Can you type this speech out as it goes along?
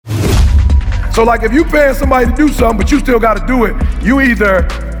So like if you paying somebody to do something, but you still gotta do it, you either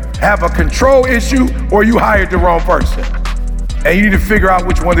have a control issue or you hired the wrong person. And you need to figure out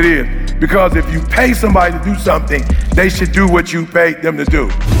which one it is. Because if you pay somebody to do something, they should do what you paid them to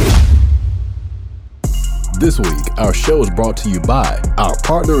do. This week, our show is brought to you by our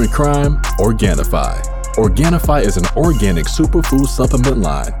partner in crime, Organifi. Organifi is an organic superfood supplement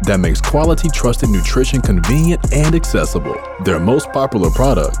line that makes quality, trusted nutrition convenient and accessible. Their most popular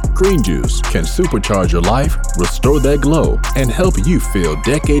product, Green Juice, can supercharge your life, restore that glow, and help you feel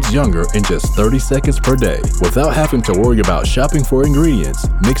decades younger in just 30 seconds per day without having to worry about shopping for ingredients,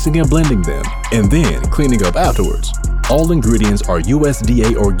 mixing and blending them, and then cleaning up afterwards. All ingredients are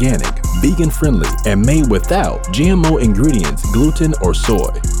USDA organic, vegan-friendly, and made without GMO ingredients, gluten, or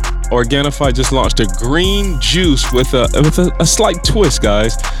soy. Organifi just launched a green juice with a slight twist,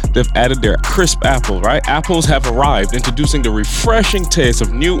 guys. They've added their crisp apple, right? Apples have arrived, introducing the refreshing taste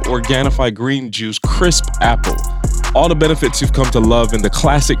of new Organifi green juice crisp apple. All the benefits you've come to love in the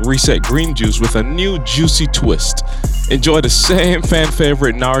classic Reset green juice with a new juicy twist. Enjoy the same fan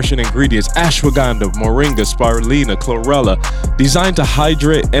favorite nourishing ingredients: ashwagandha, moringa, spirulina, chlorella, designed to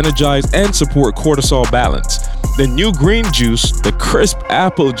hydrate, energize, and support cortisol balance. The new green juice, the crisp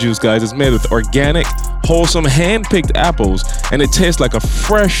apple juice, guys, is made with organic, wholesome, hand-picked apples, and it tastes like a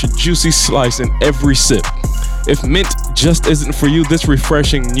fresh, juicy slice in every sip. If mint just isn't for you, this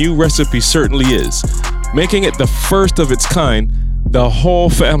refreshing new recipe certainly is, making it the first of its kind the whole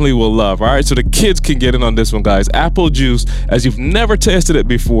family will love. All right, so the kids can get in on this one, guys. Apple juice, as you've never tasted it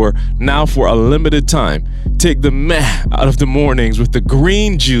before, now for a limited time. Take the meh out of the mornings with the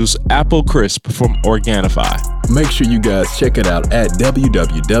green juice apple crisp from Organifi. Make sure you guys check it out at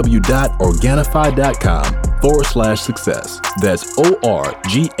www.organifi.com/success. That's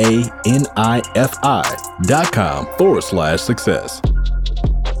ORGANIFI.com/success.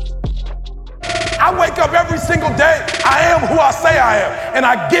 I wake up every single day. I am who I say I am. And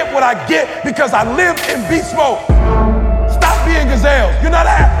I get what I get because I live in beast mode. Stop being gazelles. You're not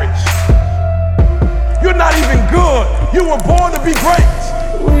average. You're not even good. You were born to be great.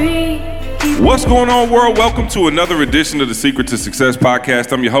 What's going on, world? Welcome to another edition of the Secret to Success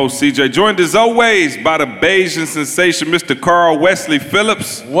podcast. I'm your host, CJ, joined as always by the Bayesian sensation, Mr. Carl Wesley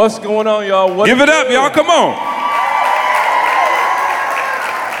Phillips. What's going on, y'all? Give it up, y'all. Come on.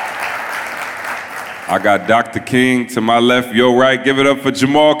 I got Dr. King to my left, your right. Give it up for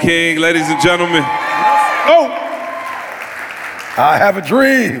Jamal King, ladies and gentlemen. Oh! I have a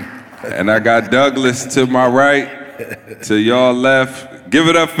dream. And I got Douglas to my right, to your left. Give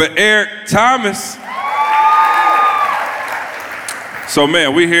it up for Eric Thomas. So,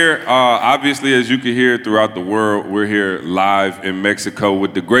 man, we're here, obviously, as you can hear throughout the world, we're here live in Mexico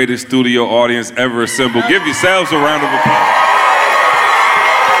with the greatest studio audience ever assembled. Give yourselves a round of applause.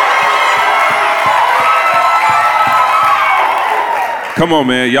 Come on,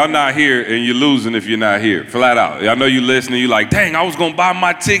 man. Y'all not here, and you're losing if you're not here. Flat out. I know you listening. You like, dang, I was going to buy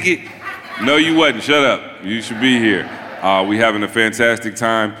my ticket. No, you wasn't. Shut up. You should be here. We having a fantastic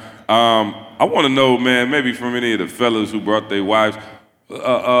time. I want to know, man, maybe from any of the fellas who brought their wives.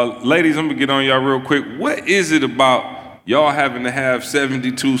 Ladies, I'm going to get on y'all real quick. What is it about y'all having to have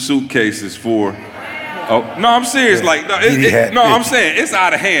 72 suitcases for? Oh, no, I'm serious. Like, no, I'm saying it's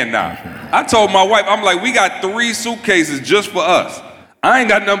out of hand now. I told my wife, I'm like, we got 3 suitcases just for us. I ain't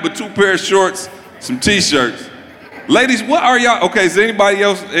got nothing but 2 pair of shorts, some t-shirts. Ladies, what are y'all? Okay, is anybody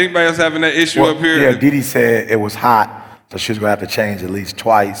else having that issue up here? Yeah, Didi said it was hot, so she was gonna have to change at least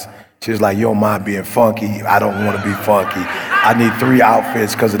twice. She was like, you don't mind being funky? I don't want to be funky. I need 3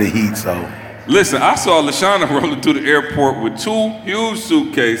 outfits because of the heat, so. Listen, I saw LaShawna rolling through the airport with 2 huge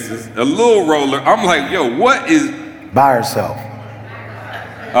suitcases, a little roller. I'm like, yo, what is? By herself.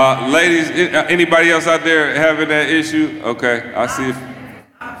 Ladies, anybody else out there having that issue? Okay, I see.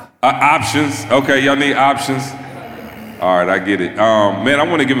 Options. Okay, y'all need options. All right, I get it. Man, I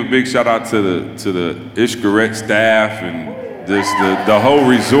want to give a big shout out to the Ishkaret staff and the whole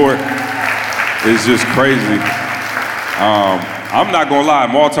resort is just crazy. I'm not gonna lie,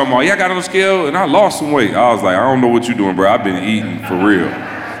 I'm all talking about, yeah, I got on the scale and I lost some weight. I was like, I don't know what you're doing, bro. I've been eating for real.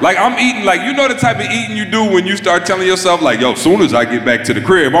 Like, I'm eating, like, you know the type of eating you do when you start telling yourself, like, yo, as soon as I get back to the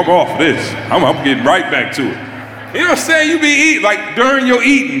crib, I'm off this. I'm getting right back to it. You know what I'm saying? You be eating, like, during your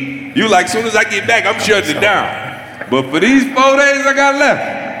eating, you like, as soon as I get back, I'm shutting it down. But for these 4 days I got left,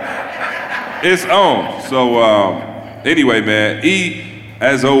 it's on. So, anyway, man, E,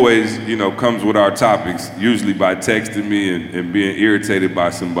 as always, you know, comes with our topics, usually by texting me and being irritated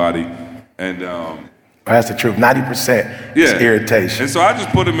by somebody. And, that's the truth. 90% is irritation. And so I just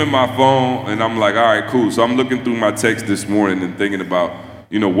put them in my phone, and I'm like, all right, cool. So I'm looking through my text this morning and thinking about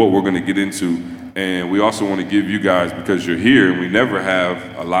what we're going to get into. And we also want to give you guys, because you're here and we never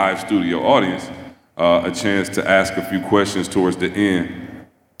have a live studio audience, a chance to ask a few questions towards the end.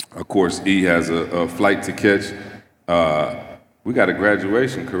 Of course, E has a flight to catch. We got a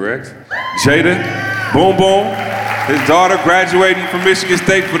graduation, correct? Jada, Boom Boom, his daughter graduating from Michigan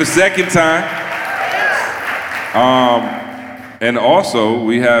State for the second time. And also,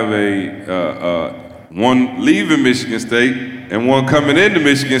 we have one leaving Michigan State and one coming into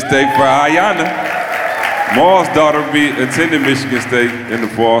Michigan State for Ayanna. Maul's daughter will be attending Michigan State in the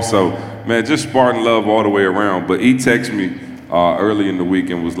fall. So, man, just Spartan love all the way around. But he texted me early in the week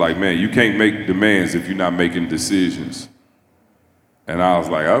and was like, man, you can't make demands if you're not making decisions. And I was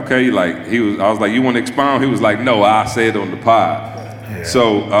like, okay, I was like, you want to expound? He was like, no, I say it on the pod. Yeah.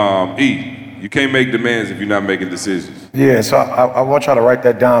 So, E, you can't make demands if you're not making decisions. Yeah, so I want y'all to write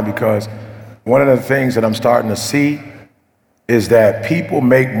that down, because one of the things that I'm starting to see is that people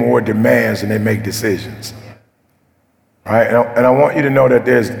make more demands than they make decisions, right? And I want you to know that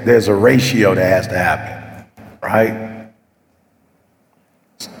there's a ratio that has to happen, right?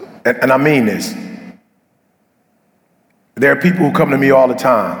 And I mean this. There are people who come to me all the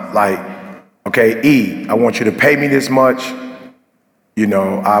time, like, okay, E, I want you to pay me this much.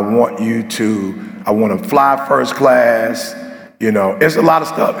 I want to fly first class. It's a lot of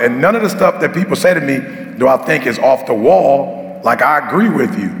stuff. And none of the stuff that people say to me do I think is off the wall. Like, I agree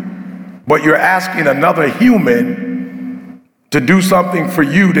with you. But you're asking another human to do something for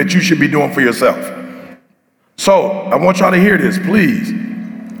you that you should be doing for yourself. So I want y'all to hear this, please.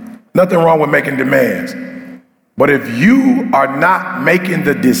 Nothing wrong with making demands. But if you are not making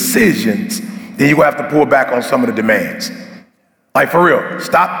the decisions, then you have to pull back on some of the demands. Like, for real,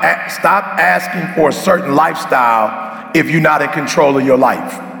 stop asking for a certain lifestyle if you're not in control of your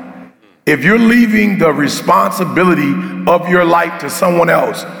life. If you're leaving the responsibility of your life to someone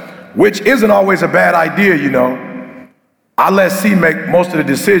else, which isn't always a bad idea, I let C make most of the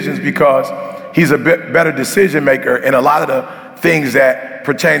decisions because he's a bit better decision maker in a lot of the things that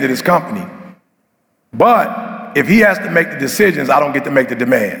pertain to this company. But if he has to make the decisions, I don't get to make the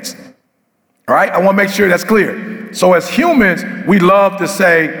demands. All right? I want to make sure that's clear. So as humans, we love to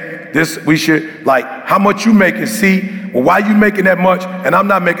say this, we should, like, how much you making, C? Well, why you making that much and I'm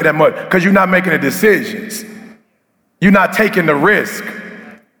not making that much? Because you're not making the decisions. You're not taking the risk.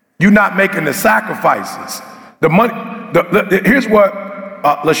 You're not making the sacrifices. The money, here's what,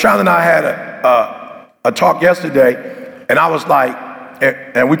 LaShawn and I had a talk yesterday, and I was like,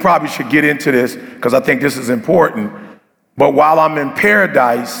 and we probably should get into this because I think this is important, but while I'm in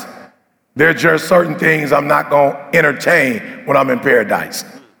paradise, there's just certain things I'm not going to entertain when I'm in paradise.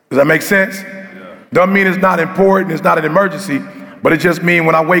 Does that make sense? Yeah. Doesn't mean it's not important, it's not an emergency, but it just means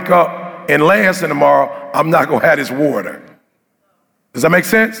when I wake up in Lansing tomorrow, I'm not going to have this water. Does that make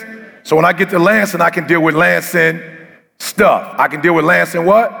sense? So when I get to Lansing, I can deal with Lansing stuff. I can deal with Lansing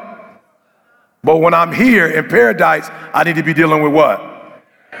what? But when I'm here in paradise, I need to be dealing with what?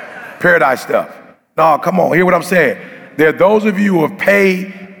 Paradise stuff. No, come on, hear what I'm saying. There are those of you who have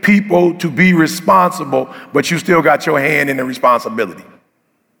paid people to be responsible, but you still got your hand in the responsibility.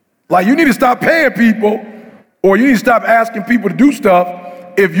 Like, you need to stop paying people, or you need to stop asking people to do stuff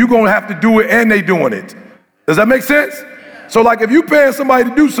if you're going to have to do it and they doing it. Does that make sense? So like, if you paying somebody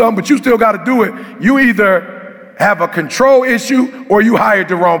to do something, but you still got to do it, you either have a control issue or you hired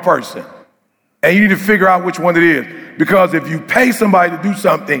the wrong person. And you need to figure out which one it is. Because if you pay somebody to do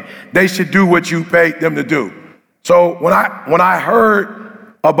something, they should do what you paid them to do. So when I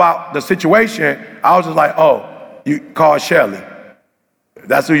heard about the situation, I was just like, oh, you call Shelly.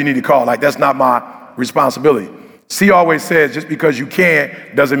 That's who you need to call. Like, that's not my responsibility. C always says, just because you can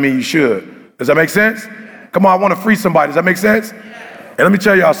doesn't mean you should. Does that make sense? Come on, I want to free somebody. Does that make sense? And let me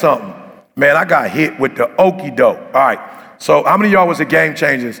tell y'all something. Man, I got hit with the okie doke. All right. So how many of y'all was at Game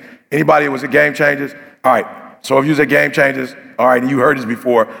Changers? Anybody was at Game Changers? All right. So if you was at Game Changers, all right, and you heard this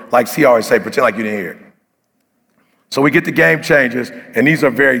before, like C always say, pretend like you didn't hear it. So we get to Game Changers, and these are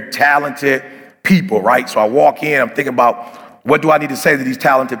very talented people, right? So I walk in, I'm thinking about, what do I need to say to these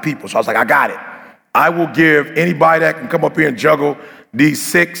talented people? So I was like, I got it. I will give anybody that can come up here and juggle these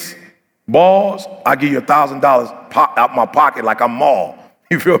 6 balls, I'll give you $1,000 out my pocket like I'm Maul.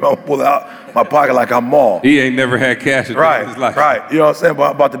 You feel me? I'll pull it out my pocket like I'm Maul. He ain't never had cash in his life. Right. You know what I'm saying?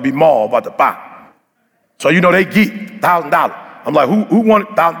 About to be Maul, about to pop. So they geek, $1,000. I'm like, who wanted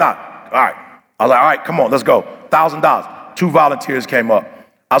 $1,000? All right. I was like, all right, come on, let's go. $1,000. 2 volunteers came up.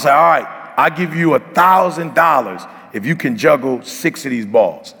 I was like, all right, I'll give you $1,000 if you can juggle 6 of these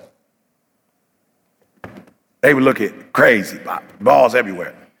balls. They would look at crazy, balls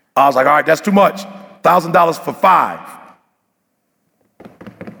everywhere. I was like, all right, that's too much. $1,000 for 5.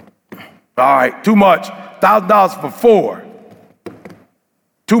 All right, too much. $1,000 for 4.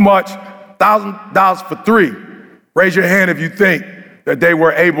 Too much. $1,000 for 3. Raise your hand if you think that they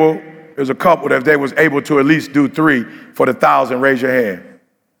were able, there's a couple that if they was able to at least do 3 for the 1,000, raise your hand.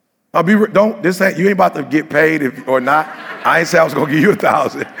 You ain't about to get paid or not. I ain't say I was gonna give you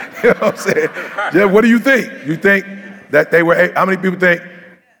 1,000. You know what I'm saying? Yeah, what do you think? You think that they were, how many people think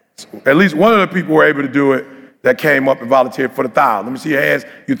at least one of the people were able to do it that came up and volunteered for the 1,000? Let me see your hands.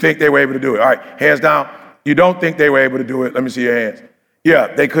 You think they were able to do it. All right, hands down. You don't think they were able to do it. Let me see your hands. Yeah,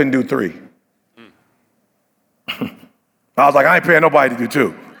 they couldn't do 3. I was like, I ain't paying nobody to do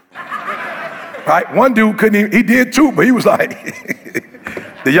 2. Right? One dude couldn't even, he did 2, but he was like,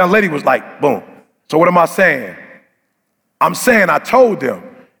 the young lady was like, boom. So what am I saying? I'm saying I told them,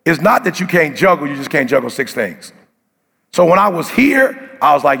 it's not that you can't juggle, you just can't juggle 6 things. So when I was here,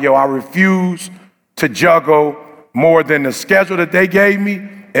 I was like, yo, I refuse to juggle more than the schedule that they gave me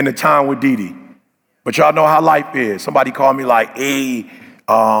and the time with Dee Dee. But y'all know how life is. Somebody called me like, hey,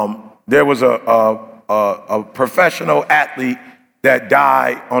 there was a professional athlete that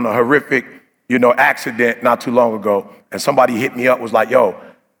died on a horrific, accident not too long ago. And somebody hit me up, was like, yo,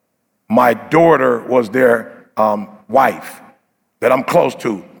 my daughter was their wife that I'm close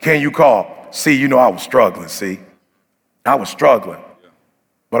to. Can you call? See, I was struggling, see? I was struggling.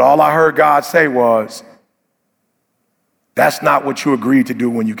 But all I heard God say was, that's not what you agreed to do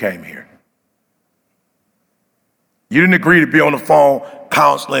when you came here. You didn't agree to be on the phone,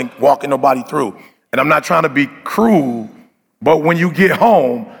 counseling, walking nobody through. And I'm not trying to be cruel, but when you get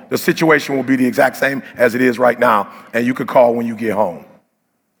home, the situation will be the exact same as it is right now, and you could call when you get home.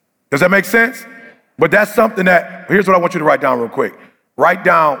 Does that make sense? But that's something that, here's what I want you to write down real quick. Write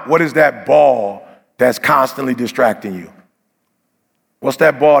down, what is that ball that's constantly distracting you? What's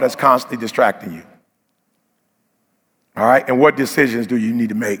that ball that's constantly distracting you? All right, and what decisions do you need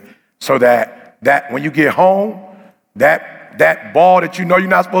to make so that when you get home, that ball that you know you're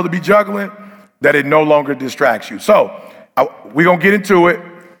not supposed to be juggling, that it no longer distracts you. So we're gonna get into it,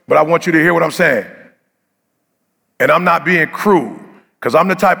 but I want you to hear what I'm saying. And I'm not being cruel, because I'm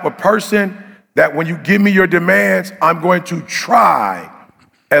the type of person that when you give me your demands, I'm going to try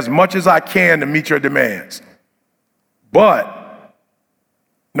as much as I can to meet your demands. But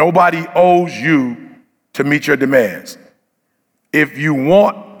nobody owes you to meet your demands. If you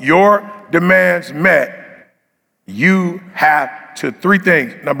want your demands met, you have to 3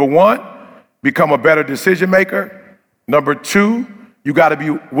 things. Number 1, become a better decision maker. Number 2, you got to be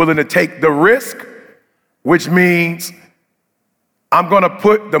willing to take the risk, which means I'm going to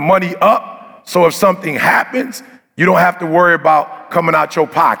put the money up so if something happens, you don't have to worry about coming out your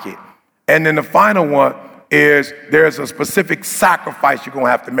pocket. And then the final one is there's a specific sacrifice you're going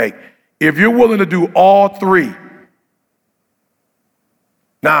to have to make. If you're willing to do all 3.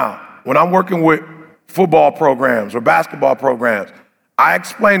 Now, when I'm working with football programs or basketball programs, I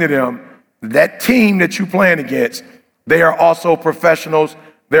explain to them that team that you're playing against, they are also professionals.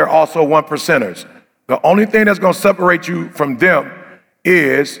 They're also 1%ers. The only thing that's going to separate you from them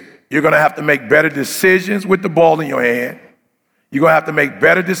is you're going to have to make better decisions with the ball in your hand. You're going to have to make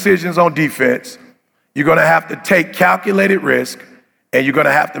better decisions on defense. You're going to have to take calculated risk, and you're going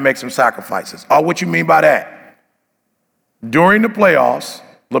to have to make some sacrifices. What you mean by that? During the playoffs,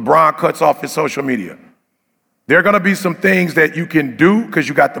 LeBron cuts off his social media. There are going to be some things that you can do because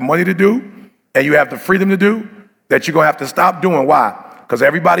you got the money to do and you have the freedom to do that you're going to have to stop doing. Why? Because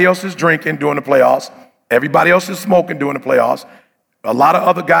everybody else is drinking during the playoffs. Everybody else is smoking during the playoffs. A lot of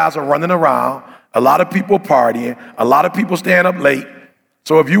other guys are running around. A lot of people partying. A lot of people staying up late.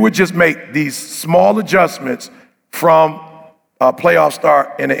 So if you would just make these small adjustments from playoff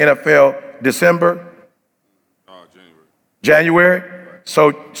start in the NFL December, January.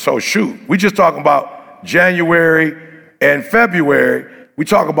 So shoot, we just talking about January and February. We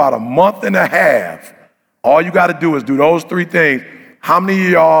talk about a month and a half. All you got to do is do those 3 things. How many of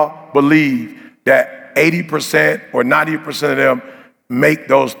y'all believe that 80% or 90% of them make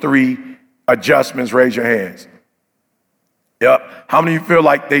those 3 adjustments? Raise your hands. Yep. How many of you feel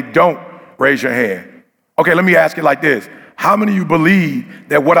like they don't? Raise your hand. Okay, let me ask it like this. How many of you believe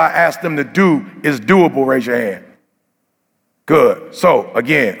that what I asked them to do is doable? Raise your hand. Good. So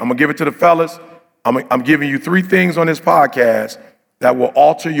again, I'm gonna give it to the fellas. I'm giving you 3 things on this podcast that will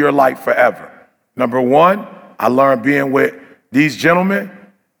alter your life forever. Number 1, I learned being with these gentlemen.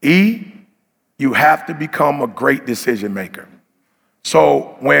 You have to become a great decision maker.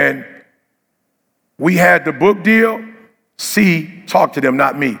 So when we had the book deal, C talked to them,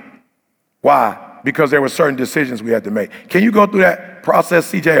 not me. Why? Because there were certain decisions we had to make. Can you go through that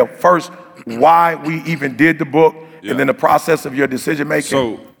process, CJ, of first why we even did the book and then the process of your decision making.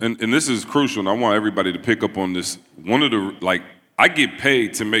 So, and this is crucial, and I want everybody to pick up on this. One of the, I get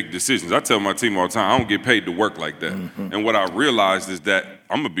paid to make decisions. I tell my team all the time, I don't get paid to work like that. And what I realized is that,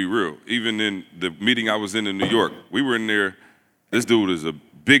 I'm gonna be real, even in the meeting I was in New York, we were in there, this dude is a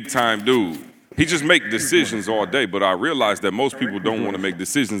big time dude. He just make decisions all day, but I realized that most people don't wanna make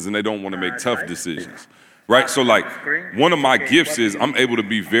decisions and they don't wanna make tough decisions. Right, so one of my gifts is I'm able to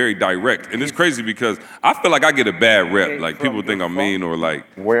be very direct. And it's crazy because I feel like I get a bad rep. Like people think I'm mean or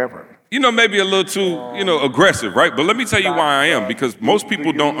wherever. Maybe a little too, aggressive, right? But let me tell you why I am, because most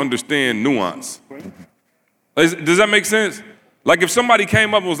people don't understand nuance. Does that make sense? Like if somebody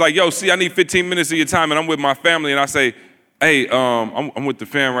came up and was like, yo, see, I need 15 minutes of your time and I'm with my family and I say, hey, I'm with the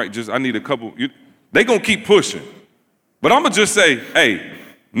fam, right? I need a couple, they gonna keep pushing. But I'm gonna just say, hey,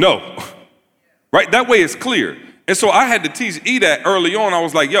 no. Right, that way it's clear. And so I had to teach E that early on. I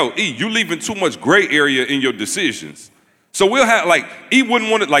was like, yo, E, you leaving too much gray area in your decisions. So we'll have, E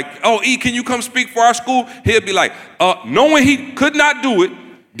wouldn't want it, oh, E, can you come speak for our school? He'll be like, knowing he could not do it,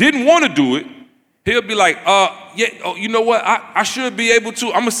 didn't want to do it, he'll be like, yeah, oh, you know what, I should be able to.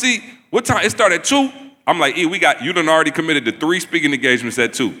 I'm going to see, what time, it started at 2? I'm like, E, you done already committed to 3 speaking engagements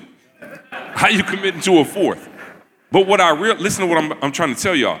at 2. How you committing to a 4th? But listen to what I'm trying to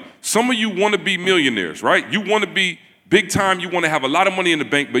tell y'all. Some of you want to be millionaires, right? You want to be big time, you want to have a lot of money in the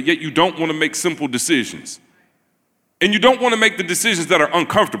bank, but yet you don't want to make simple decisions. And you don't want to make the decisions that are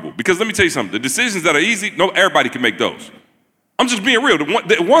uncomfortable. Because let me tell you something, the decisions that are easy, no, everybody can make those. I'm just being real.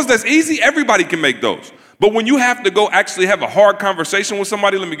 The ones that's easy, everybody can make those. But when you have to go actually have a hard conversation with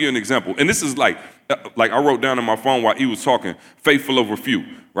somebody, let me give you an example. And this is like I wrote down in my phone while E was talking, faithful over few,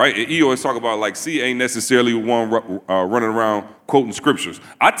 right? And E always talk about C ain't necessarily one running around quoting scriptures.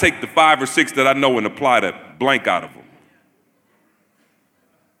 I take the 5 or 6 that I know and apply that blank out of them.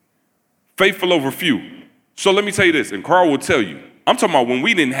 Faithful over few. So let me tell you this, and Carl will tell you, I'm talking about when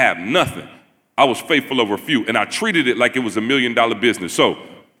we didn't have nothing, I was faithful over few, and I treated it like it was $1 million business. So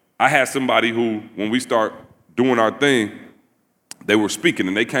I had somebody who, when we start doing our thing, they were speaking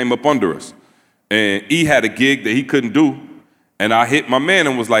and they came up under us. And E had a gig that he couldn't do. And I hit my man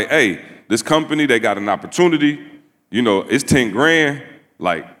and was like, hey, this company, they got an opportunity. It's 10 grand.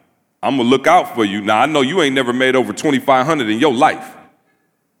 I'm gonna look out for you. Now, I know you ain't never made over 2,500 in your life.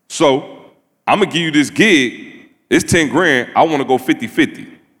 So I'm gonna give you this gig. It's 10 grand. I wanna go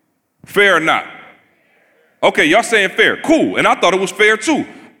 50-50. Fair or not? Okay, y'all saying fair. Cool. And I thought it was fair too.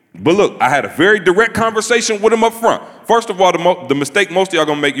 But look, I had a very direct conversation with him up front. First of all, the mistake most of y'all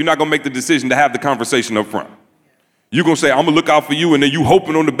gonna make, you're not gonna make the decision to have the conversation up front. You're gonna say, I'm gonna look out for you, and then you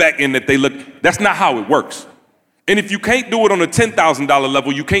hoping on the back end that they look. That's not how it works. And if you can't do it on a $10,000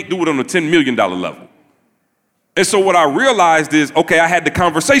 level, you can't do it on a $10 million level. And so what I realized is, okay, I had the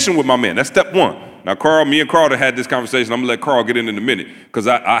conversation with my man. That's step one. Now, me and Carl had this conversation. I'm gonna let Carl get in a minute, because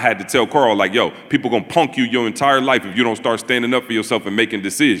I had to tell Carl, yo, people gonna punk you your entire life if you don't start standing up for yourself and making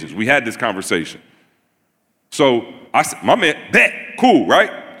decisions. We had this conversation. So I said, my man, bet, cool,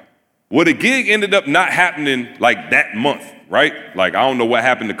 right? Well, the gig ended up not happening that month, right? I don't know what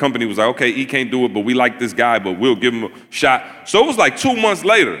happened. The company was like, okay, he can't do it, but we like this guy, but we'll give him a shot. So it was 2 months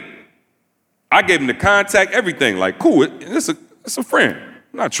later. I gave him the contact, everything, cool, it's a friend.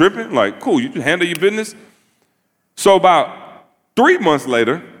 I'm not tripping, cool, you just handle your business. So about 3 months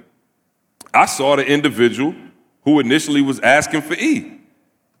later, I saw the individual who initially was asking for E.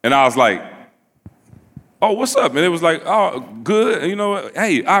 And I was like, oh, what's up? And it was like, oh, good. And you know what?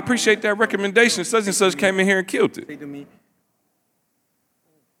 Hey, I appreciate that recommendation. Such and such came in here and killed it.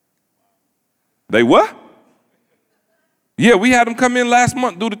 They what? Yeah, we had them come in last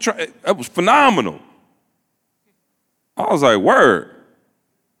month, do the trial. That was phenomenal. I was like, word.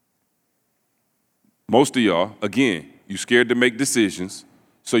 Most of y'all, again, you scared to make decisions,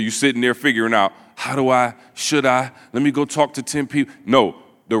 so you sitting there figuring out, should I, let me go talk to 10 people. No,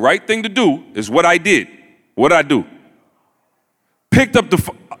 the right thing to do is what I did. What did I do? Picked up the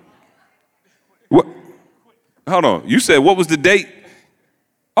what? Hold on, you said what was the date?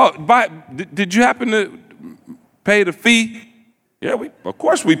 Oh, did you happen to pay the fee? Yeah, of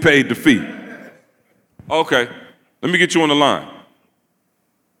course we paid the fee. Okay, let me get you on the line.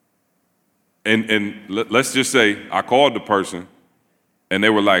 And let's just say I called the person and they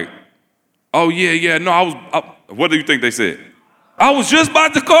were like, oh, yeah, no, what do you think they said? I was just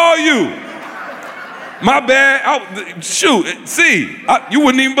about to call you. My bad. You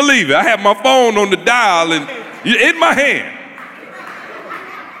wouldn't even believe it. I had my phone on the dial and in my hand.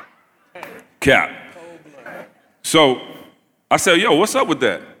 Cap. So I said, yo, what's up with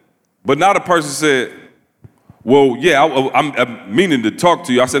that? But now the person said, well, yeah, I'm meaning to talk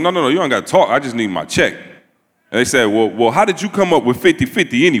to you. I said, no, you don't got to talk. I just need my check. And they said, well, how did you come up with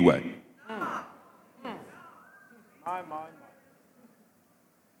 50-50 anyway?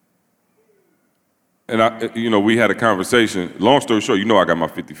 And we had a conversation. Long story short, I got my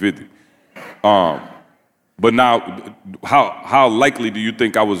 50-50. But now, how likely do you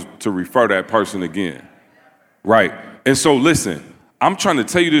think I was to refer that person again? Right. And so listen, I'm trying to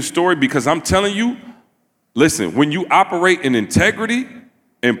tell you this story because I'm telling you, listen, when you operate in integrity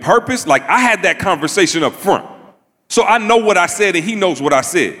and purpose, like I had that conversation up front. So I know what I said and he knows what I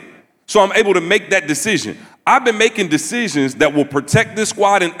said. So I'm able to make that decision. I've been making decisions that will protect this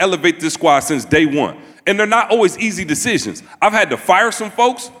squad and elevate this squad since day one. And they're not always easy decisions. I've had to fire some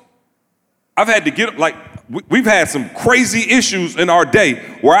folks. I've had to we've had some crazy issues in our day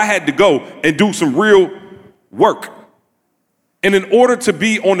where I had to go and do some real work. And in order to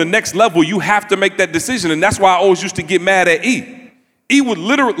be on the next level, you have to make that decision. And that's why I always used to get mad at E. E would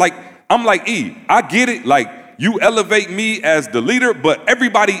literally, I'm like, E, I get it. You elevate me as the leader, but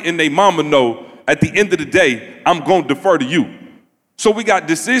everybody and their mama know at the end of the day, I'm going to defer to you. So we got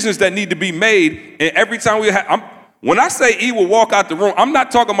decisions that need to be made. And every time when I say E will walk out the room, I'm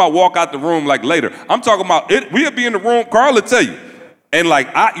not talking about walk out the room like later. I'm talking about we'll be in the room, Carl will tell you. And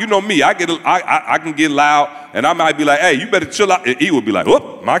you know me, I can get loud and I might be like, hey, you better chill out. And E will be like,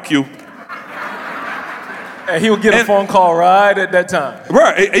 whoop, my cue. And he would get a phone call right at that time.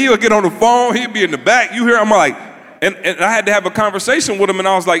 Right, he would get on the phone, he'd be in the back, you hear, I'm like, and I had to have a conversation with him and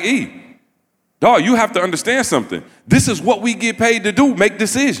I was like, E, dog, you have to understand something. This is what we get paid to do, make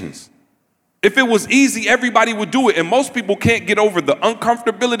decisions. If it was easy, everybody would do it. And most people can't get over the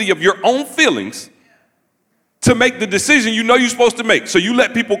uncomfortability of your own feelings to make the decision you're supposed to make. So you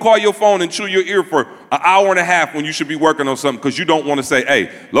let people call your phone and chew your ear for an hour and a half when you should be working on something because you don't want to say,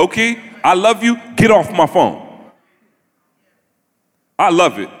 hey, low key, I love you, get off my phone. I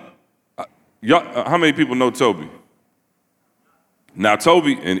love it. How many people know Toby? Now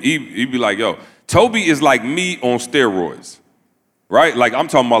Toby, and he be like, yo, Toby is like me on steroids, right? I'm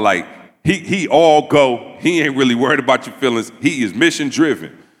talking about he all go, he ain't really worried about your feelings, he is mission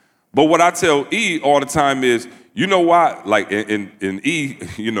driven. But what I tell E all the time is, you know why? And E,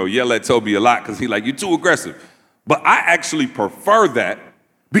 yell at Toby a lot because he you're too aggressive. But I actually prefer that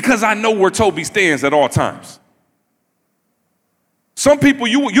because I know where Toby stands at all times. Some people,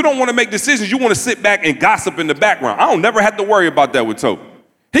 you don't want to make decisions. You want to sit back and gossip in the background. I don't never have to worry about that with Toby.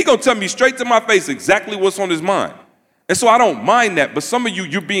 He gonna tell me straight to my face exactly what's on his mind. And so I don't mind that, but some of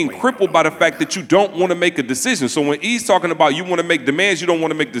you're being crippled by the fact that you don't want to make a decision. So when E's talking about you want to make demands, you don't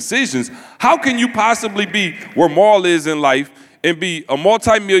want to make decisions, how can you possibly be where Maul is in life and be a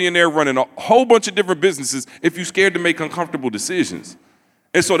multimillionaire running a whole bunch of different businesses if you're scared to make uncomfortable decisions?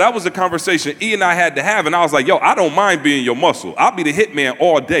 And so that was a conversation E and I had to have, and I was like, yo, I don't mind being your muscle. I'll be the hitman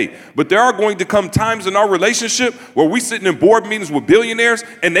all day. But there are going to come times in our relationship where we sitting in board meetings with billionaires,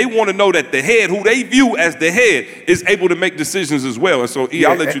 and they want to know that the head, who they view as the head, is able to make decisions as well. And so, E,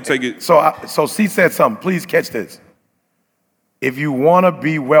 I'll let you take it. So C said something. Please catch this. If you want to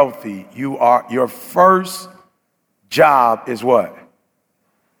be wealthy, your first job is what?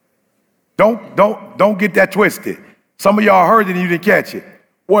 Don't get that twisted. Some of y'all heard it and you didn't catch it.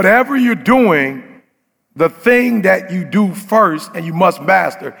 Whatever you're doing, the thing that you do first and you must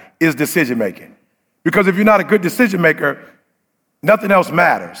master is decision making. Because if you're not a good decision maker, nothing else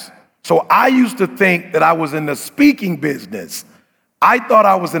matters. So I used to think that I was in the speaking business. I thought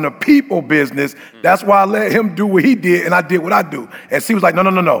I was in the people business. That's why I let him do what he did and I did what I do. And she was like, no.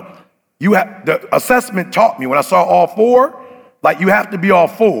 The assessment taught me when I saw all four, you have to be all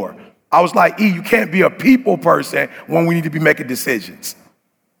four. I was like, E, you can't be a people person when we need to be making decisions.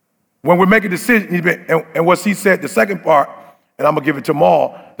 When we're making decisions, and what she said, the second part, and I'm gonna give it to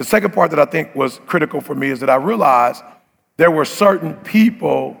Maul, the second part that I think was critical for me is that I realized there were certain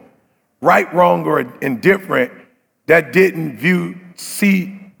people, right, wrong, or indifferent, that didn't view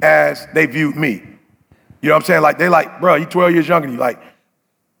C as they viewed me. You know what I'm saying? Bro, you 12 years younger than you.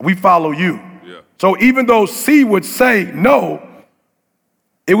 We follow you. Yeah. So even though C would say no,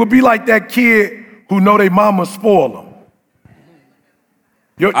 it would be like that kid who know their mama spoil them.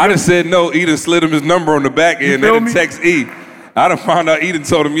 I done said no, E done slid him his number on the back end and then text E. I done found out E done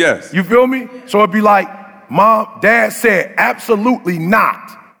told him yes. You feel me? So it'd be like, Dad said absolutely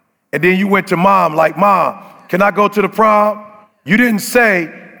not. And then you went to Mom, Mom, can I go to the prom? You didn't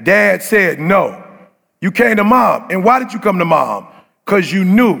say, Dad said no. You came to Mom. And why did you come to Mom? Because you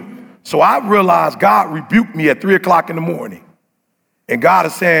knew. So I realized God rebuked me at 3 o'clock in the morning. And God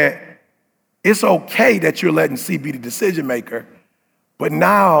is saying, it's okay that you're letting C be the decision maker, but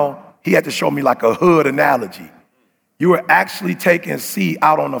now he had to show me a hood analogy. You were actually taking C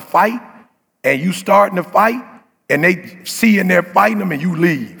out on a fight, and you starting to fight, and they see in there fighting them and you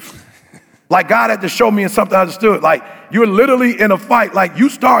leave. Like God had to show me in something I understood. Like you're literally in a fight, like you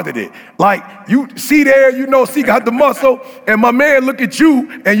started it. Like you see there, you know, C got the muscle, and my man look at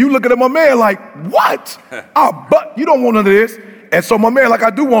you, and you look at my man like, what? Oh, but you don't want none of this. And so my man like, I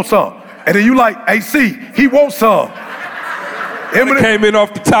do want some. And then you like, hey, C, he wants some. Eminem came in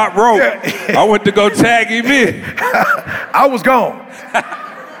off the top rope. Yeah. I went to go tag him in. I was gone.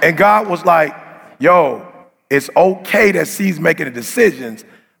 And God was like, yo, it's okay that C's making the decisions,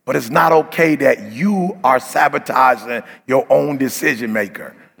 but it's not okay that you are sabotaging your own decision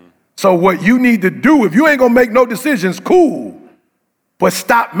maker. So what you need to do, if you ain't gonna make no decisions, cool. But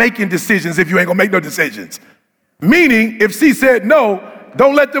stop making decisions if you ain't gonna make no decisions. Meaning, if C said no,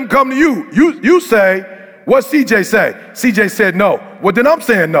 don't let them come to you. You say, what CJ say? CJ said no. Well, then I'm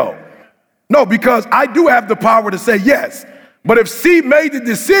saying no. No, because I do have the power to say yes. But if C made the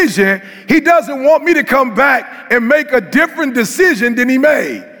decision, he doesn't want me to come back and make a different decision than he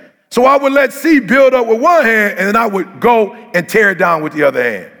made. So I would let C build up with one hand, and then I would go and tear it down with the other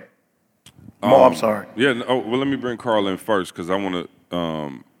hand. Mo, I'm sorry. Yeah, well, let me bring Carl in first, because I want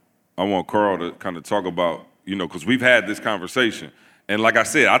Carl to kind of talk about, because we've had this conversation. And like I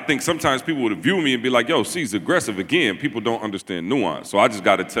said, I think sometimes people would view me and be like, yo, C's aggressive. Again, people don't understand nuance. So I just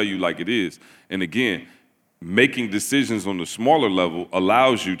got to tell you like it is. And again, making decisions on the smaller level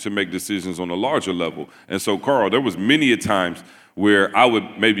allows you to make decisions on a larger level. And so, Carl, there was many a times where I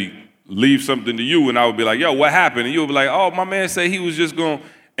would maybe leave something to you and I would be like, yo, what happened? And you would be like, oh, my man said he was just going.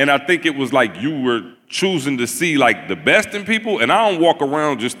 And I think it was like you were choosing to see like the best in people. And I don't walk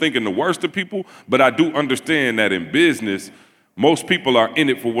around just thinking the worst of people, but I do understand that in business, most people are in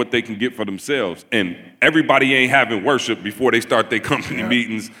it for what they can get for themselves. And everybody ain't having worship before they start their company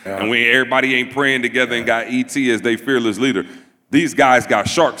meetings. And when everybody ain't praying together and got ET as their fearless leader. These guys got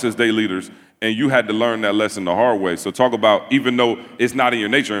sharks as their leaders. And you had to learn that lesson the hard way. So talk about, even though it's not in your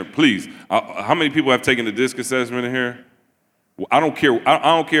nature, and please, how many people have taken the DISC assessment in here? Well, I don't care.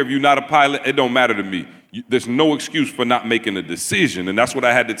 I don't care if you're not a pilot. It don't matter to me. There's no excuse for not making a decision. And that's what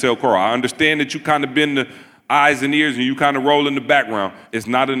I had to tell Carl. I understand that you kind of been the eyes and ears and you kind of roll in the background. It's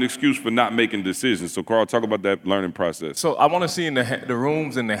not an excuse for not making decisions. So Carl, talk about that learning process. So I want to see in the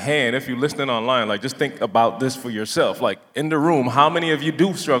rooms in the hand, if you're listening online, like just think about this for yourself. Like in the room, how many of you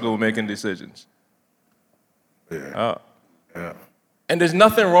do struggle with making decisions? Yeah. And there's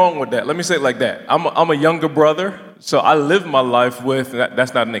nothing wrong with that. Let me say it like that. I'm a younger brother, so I live my life with,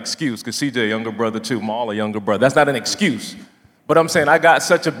 that's not an excuse, because CJ a younger brother too, Maul a younger brother. That's not an excuse. But I'm saying I got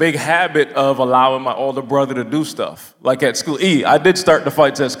such a big habit of allowing my older brother to do stuff. Like at school, I did start the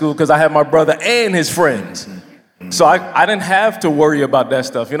fights at school because I had my brother and his friends. So I didn't have to worry about that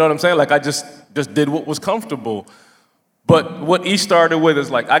stuff. You know what I'm saying? Like I just did what was comfortable. But what E started with is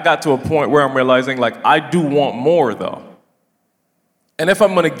like I got to a point where I'm realizing like I do want more though. And if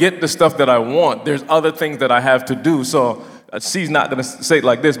I'm gonna get the stuff that I want, there's other things that I have to do. So C's not gonna say it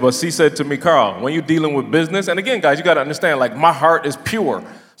like this, but C said to me, Carl, when you're dealing with business, and again, guys, you gotta understand, like my heart is pure.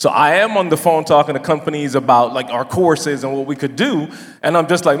 So I am on the phone talking to companies about like our courses and what we could do. And I'm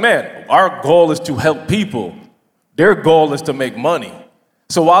just like, man, our goal is to help people. Their goal is to make money.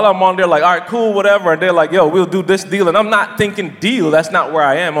 So while I'm on there like, all right, cool, whatever. And they're like, yo, we'll do this deal. And I'm not thinking deal. That's not where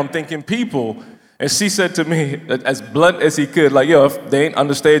I am. I'm thinking people. And she said to me, as blunt as he could, like, yo, if they ain't on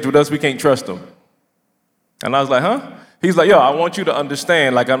the stage with us, we can't trust them. And I was like, huh? He's like, yo, I want you to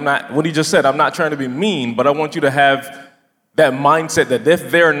understand, like what he just said, I'm not trying to be mean, but I want you to have that mindset that if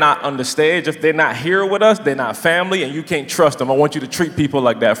they're not on the stage, if they're not here with us, they're not family, and you can't trust them. I want you to treat people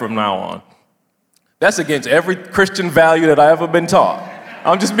like that from now on. That's against every Christian value that I've ever been taught.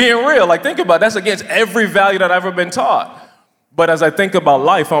 I'm just being real. Like, think about it. That's against every value that I've ever been taught. But as I think about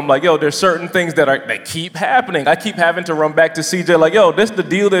life, I'm like, yo, there's certain things that keep happening. I keep having to run back to CJ like, yo, this the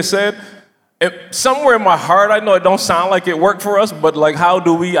deal they said. Somewhere in my heart, I know it don't sound like it worked for us, but like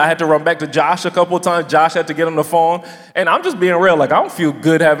I had to run back to Josh a couple of times. Josh had to get on the phone. And I'm just being real. Like, I don't feel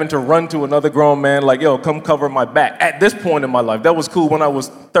good having to run to another grown man like, yo, come cover my back. At this point in my life, that was cool when I was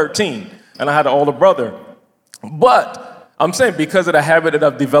 13 and I had an older brother. But I'm saying because of the habit that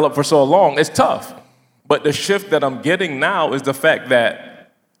I've developed for so long, it's tough. But the shift that I'm getting now is the fact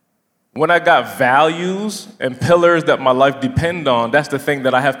that when I got values and pillars that my life depend on, that's the thing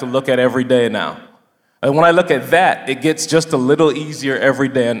that I have to look at every day now. And when I look at that, it gets just a little easier every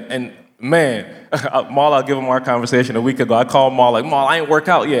day. And man, Maul, I'll give him our conversation a week ago. I called Maul like, Maul, I ain't work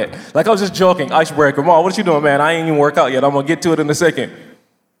out yet. Like I was just joking, icebreaker. Maul, what you doing, man? I ain't even work out yet. I'm gonna get to it in a second.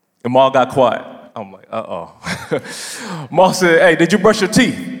 And Maul got quiet. I'm like, uh-oh. Maul said, hey, did you brush your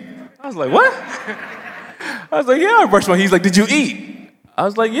teeth? I was like, what? I was like, yeah, I brushed my teeth. He's like, did you eat? I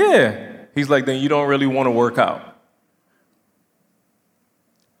was like, yeah. He's like, then you don't really want to work out.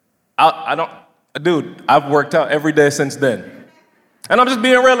 Dude, I've worked out every day since then. And I'm just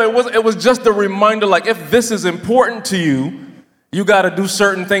being real, it was just a reminder, like, if this is important to you, you gotta do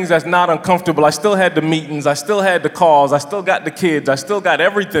certain things that's not uncomfortable. I still had the meetings, I still had the calls, I still got the kids, I still got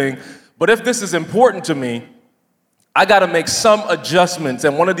everything. But if this is important to me, I gotta make some adjustments.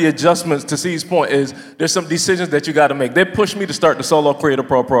 And one of the adjustments, to C's point, is there's some decisions that you gotta make. They pushed me to start the Solo Creator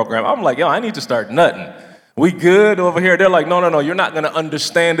Pro program. I'm like, yo, I need to start nothing. We good over here? They're like, no, you're not gonna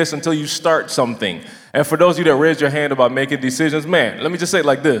understand this until you start something. And for those of you that raised your hand about making decisions, man, let me just say it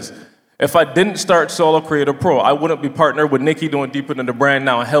like this. If I didn't start Solo Creator Pro, I wouldn't be partnered with Nikki doing Deeper Than the Brand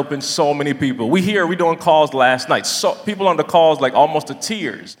now and helping so many people. We doing calls last night. So people on the calls like almost to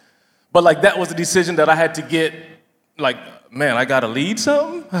tears. But like that was a decision that I had to get, like, man, I gotta lead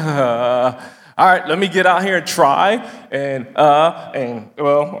something? All right, let me get out here and try. And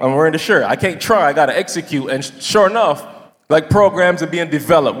well, I'm wearing the shirt. I can't try, I gotta execute. And sure enough, like programs are being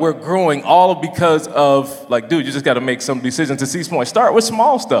developed. We're growing all because of, like, dude, you just gotta make some decisions. To C's point, start with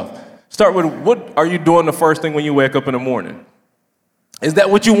small stuff. Start with, what are you doing the first thing when you wake up in the morning? Is that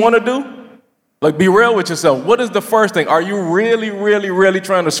what you want to do? Like, be real with yourself. What is the first thing? Are you really, really, really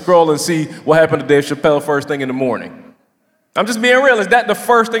trying to scroll and see what happened to Dave Chappelle first thing in the morning? I'm just being real. Is that the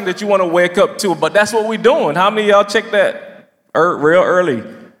first thing that you want to wake up to? But that's what we're doing. How many of y'all check that real early?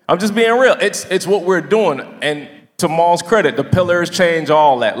 I'm just being real. It's what we're doing. And to Maul's credit, the pillars change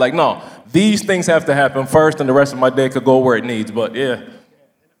all that. Like, no, these things have to happen first and the rest of my day could go where it needs. But yeah.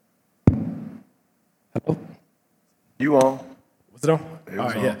 Hello? You on? Was it on? All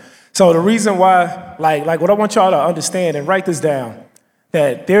right, yeah. So the reason why, like what I want y'all to understand and write this down,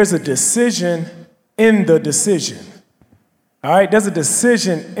 that there's a decision in the decision. All right, there's a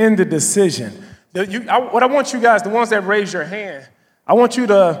decision in the decision. What I want you guys, the ones that raise your hand, I want you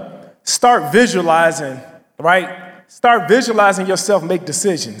to start visualizing, right? Start visualizing yourself make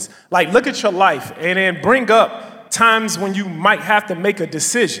decisions. Like, look at your life and then bring up times when you might have to make a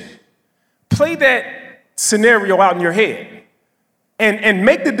decision. Play that scenario out in your head and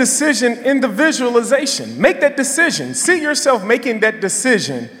make the decision in the visualization. Make that decision. See yourself making that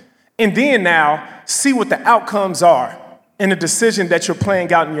decision, and then now see what the outcomes are in the decision that you're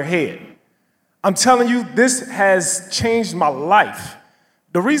playing out in your head. I'm telling you, this has changed my life.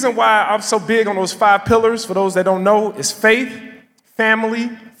 The reason why I'm so big on those 5 pillars, for those that don't know, is faith, family,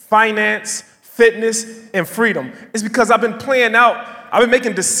 finance, fitness, and freedom. It's because I've been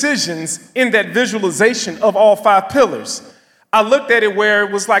making decisions in that visualization of all 5 pillars. I looked at it where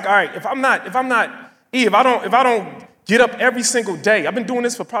it was like, all right, if I don't get up every single day, I've been doing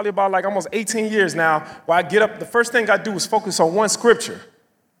this for probably about like almost 18 years now, where I get up, the first thing I do is focus on one scripture.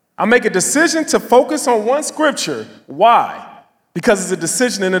 I make a decision to focus on one scripture. Why? Because it's a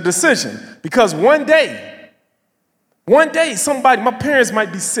decision and a decision. Because one day, my parents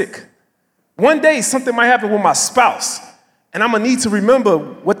might be sick. One day, something might happen with my spouse, and I'm gonna need to remember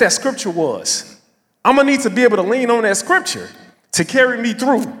what that scripture was. I'm gonna need to be able to lean on that scripture to carry me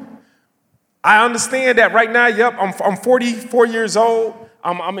through. I understand that right now, I'm 44 years old,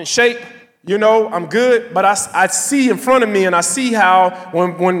 I'm in shape, I'm good, but I see in front of me and I see how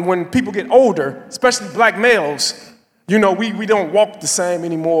when people get older, especially black males, we don't walk the same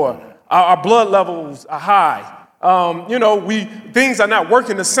anymore. Our blood levels are high. Things are not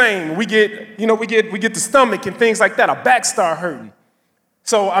working the same. We get the stomach and things like that. Our back start hurting.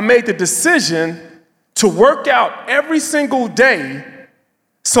 So I made the decision to work out every single day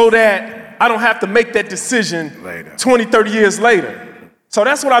so that I don't have to make that decision later. 20, 30 years later. So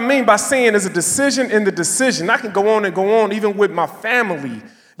that's what I mean by saying there's a decision in the decision. I can go on even with my family,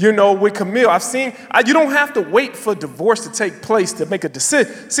 with Camille. You don't have to wait for divorce to take place to make a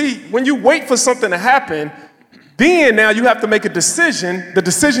decision. See, when you wait for something to happen, then now you have to make a decision, the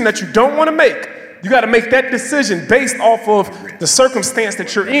decision that you don't want to make. You got to make that decision based off of the circumstance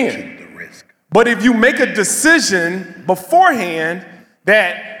that you're in. But if you make a decision beforehand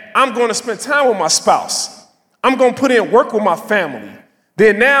that I'm going to spend time with my spouse, I'm going to put in work with my family,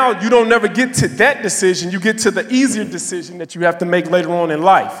 then now you don't never get to that decision. You get to the easier decision that you have to make later on in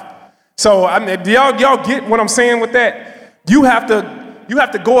life. So do y'all get what I'm saying with that? You have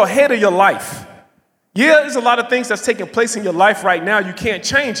to go ahead of your life. Yeah, there's a lot of things that's taking place in your life right now. You can't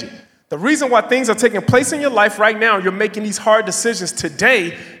change it. The reason why things are taking place in your life right now, you're making these hard decisions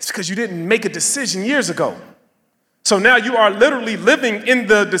today, is because you didn't make a decision years ago. So now you are literally living in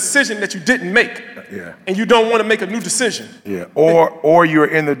the decision that you didn't make. Yeah. And you don't want to make a new decision. Yeah. Or you're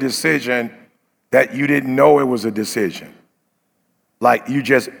in the decision that you didn't know it was a decision. Like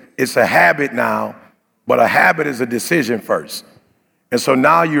it's a habit now, but a habit is a decision first. And so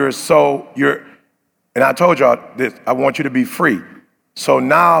now and I told y'all this, I want you to be free. So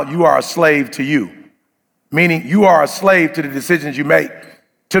now you are a slave to you, meaning you are a slave to the decisions you make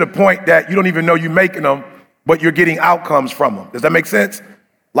to the point that you don't even know you're making them, but you're getting outcomes from them. Does that make sense?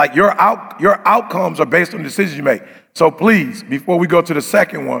 Like your outcomes are based on the decisions you make. So please, before we go to the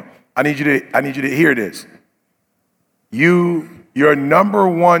second one, I need you to hear this. Your number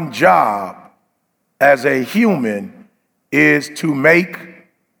one job as a human is to make.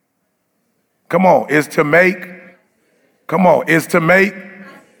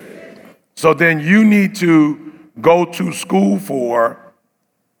 So then you need to go to school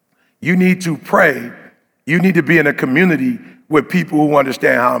you need to pray, you need to be in a community with people who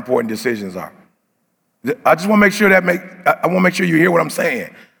understand how important decisions are. I just want to make sure I want to make sure you hear what I'm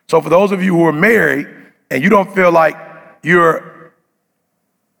saying. So for those of you who are married and you don't feel like you're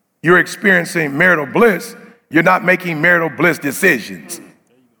experiencing marital bliss, you're not making marital bliss decisions.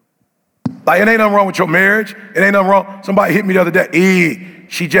 Like, it ain't nothing wrong with your marriage. It ain't nothing wrong. Somebody hit me the other day.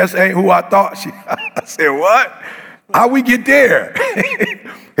 She just ain't who I thought she. I said, what? How we get there?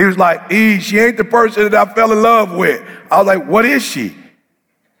 He was like, she ain't the person that I fell in love with. I was like, what is she?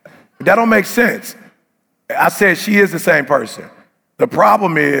 That don't make sense. I said, she is the same person. The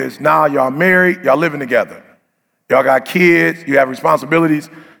problem is now y'all married, y'all living together. Y'all got kids, you have responsibilities.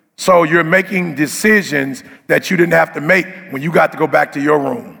 So you're making decisions that you didn't have to make when you got to go back to your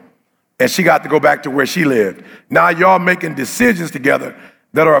room. And she got to go back to where she lived. Now y'all making decisions together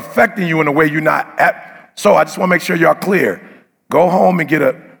that are affecting you in a way you're not at. So I just want to make sure y'all clear. Go home and get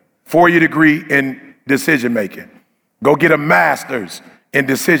a 4-year degree in decision making. Go get a master's in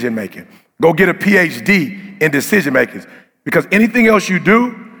decision making. Go get a PhD in decision making. Because anything else you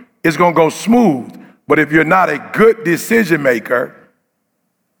do is going to go smooth. But if you're not a good decision maker,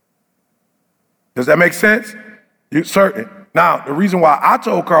 does that make sense? You certain. Now, the reason why I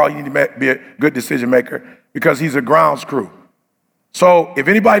told Carl you need to be a good decision maker, because he's a grounds crew. So if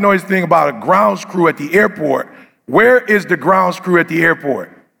anybody knows anything about a grounds crew at the airport, where is the grounds crew at the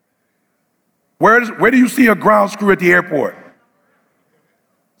airport? Where do you see a grounds crew at the airport?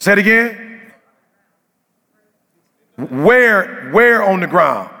 Say it again. Where on the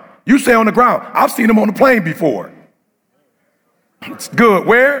ground? You say on the ground. I've seen them on the plane before. It's good.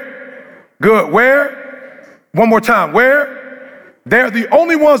 Where? Good. Where? One more time. Where? They're the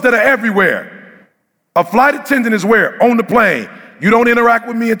only ones that are everywhere. A flight attendant is where? On the plane. You don't interact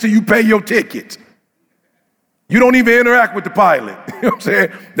with me until you pay your ticket. You don't even interact with the pilot. You know what I'm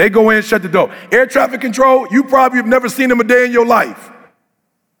saying? They go in and shut the door. Air traffic control, you probably have never seen them a day in your life.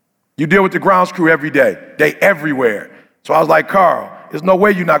 You deal with the grounds crew every day. They everywhere. So I was like, Carl, there's no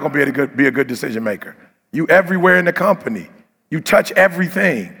way you're not going to be able to be a good decision maker. You everywhere in the company. You touch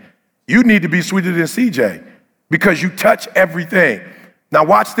everything. You need to be sweeter than CJ because you touch everything. Now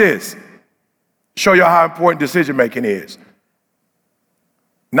watch this. Show y'all how important decision making is.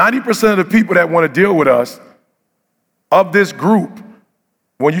 90% of the people that want to deal with us, of this group,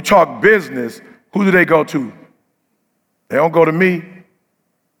 when you talk business, who do they go to? They don't go to me.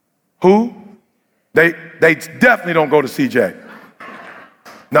 Who? They definitely don't go to CJ.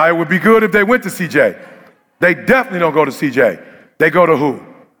 Now, it would be good if they went to CJ. They definitely don't go to CJ. They go to who?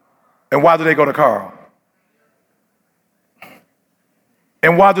 And why do they go to Carl?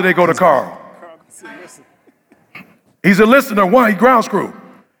 And why do they go to Carl? He's a listener, one, he ground crew.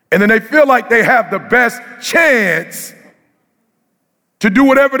 And then they feel like they have the best chance to do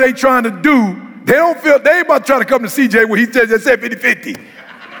whatever they trying to do. They don't feel, they ain't about to try to come to CJ where he said 50-50.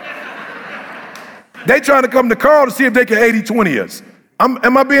 They trying to come to Carl to see if they can 80-20 us.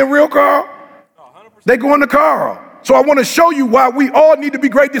 Am I being real, Carl? No, 100%. They going to Carl. So I want to show you why we all need to be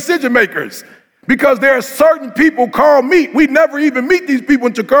great decision makers. Because there are certain people Carl meet. We never even meet these people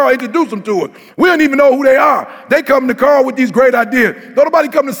until Carl introduced them to us. We don't even know who they are. They come to Carl with these great ideas. Don't nobody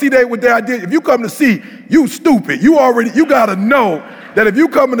come to see they with their ideas. If you come to see, you stupid. You got to know that if you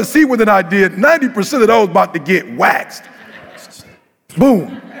come to see with an idea, 90% of those about to get waxed.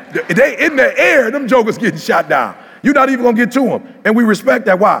 Boom. They in the air, them jokers getting shot down. You're not even going to get to them. And we respect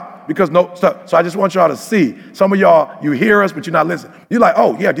that. Why? Because so I just want y'all to see. Some of y'all, you hear us, but you're not listening. You're like,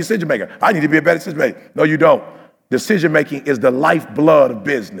 oh, yeah, decision maker. I need to be a better decision maker. No, you don't. Decision making is the lifeblood of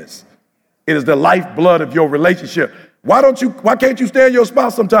business. It is the lifeblood of your relationship. Why can't you stand your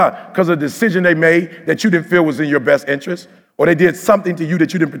spouse sometime? Because of a decision they made that you didn't feel was in your best interest, or they did something to you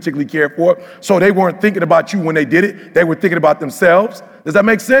that you didn't particularly care for. So they weren't thinking about you when they did it. They were thinking about themselves. Does that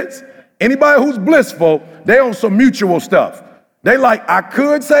make sense? Anybody who's blissful, they on some mutual stuff. They like, I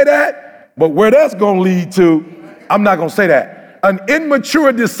could say that, but where that's going to lead to, I'm not going to say that. An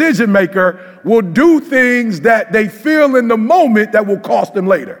immature decision maker will do things that they feel in the moment that will cost them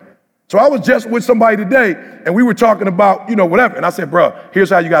later. So I was just with somebody today, and we were talking about, whatever. And I said, bro, here's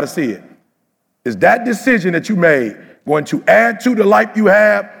how you got to see it. Is that decision that you made going to add to the life you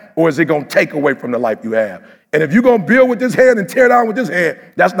have, or is it going to take away from the life you have? And if you're going to build with this hand and tear down with this hand,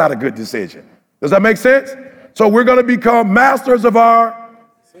 that's not a good decision. Does that make sense? So we're going to become masters of our,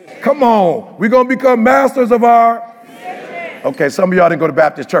 come on, we're going to become masters of our, okay, some of y'all didn't go to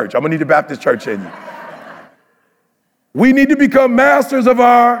Baptist church. I'm going to need a Baptist church in you. We need to become masters of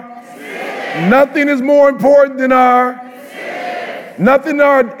our, nothing is more important than our, nothing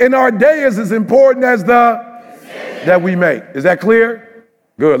in our day is as important as that we make. Is that clear?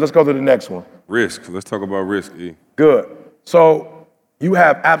 Good, let's go to the next one. Risk, let's talk about risk, E. Good, so you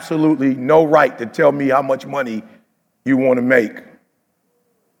have absolutely no right to tell me how much money you want to make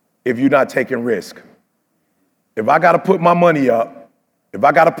if you're not taking risk. If I got to put my money up, if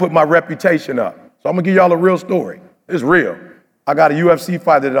I got to put my reputation up, so I'm going to give y'all a real story. It's real. I got a UFC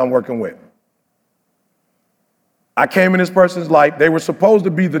fighter that I'm working with. I came in this person's life. They were supposed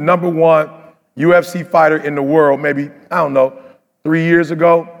to be the #1 UFC fighter in the world, maybe, 3 years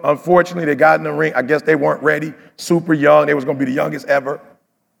ago. Unfortunately, they got in the ring. I guess they weren't ready, super young. They was going to be the youngest ever.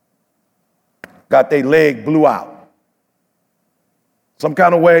 Got their leg blew out. Some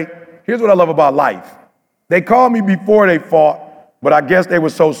kind of way. Here's what I love about life. They called me before they fought, but I guess they were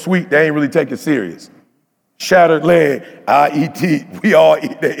so sweet, they ain't really take it serious. Shattered leg, E.T., we all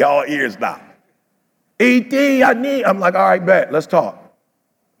ears now. E.T., I'm like, all right, bet, let's talk.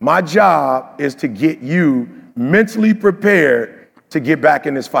 My job is to get you mentally prepared to get back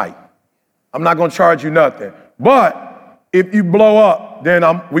in this fight. I'm not gonna charge you nothing. But if you blow up, then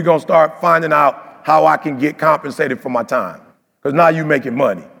we're gonna start finding out how I can get compensated for my time. Because now you making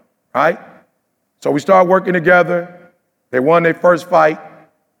money, right? So we start working together. They won their first fight,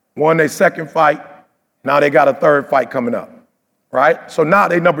 won their second fight. Now they got a third fight coming up, right? So now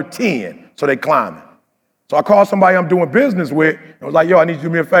they number 10, so they climbing. So I called somebody I'm doing business with, and was like, yo, I need you to do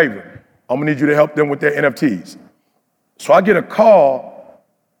me a favor. I'm gonna need you to help them with their NFTs. So I get a call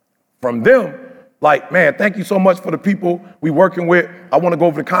from them, like, man, thank you so much for the people we working with. I wanna go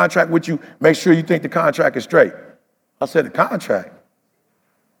over the contract with you. Make sure you think the contract is straight. I said, the contract?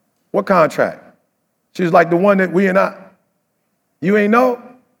 What contract? She's like, the one that you ain't know?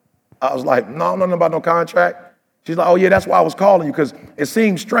 I was like, no, nothing about no contract. She's like, oh yeah, that's why I was calling you, because it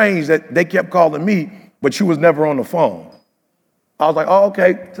seemed strange that they kept calling me, but you was never on the phone. I was like, oh,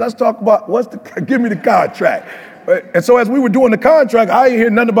 okay, so let's talk about, give me the contract. And so as we were doing the contract, I didn't hear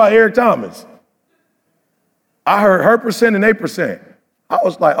nothing about Eric Thomas. I heard her percent and 8%. I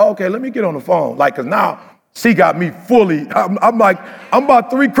was like, oh, okay, let me get on the phone. Like, cause now she got me fully, I'm like, I'm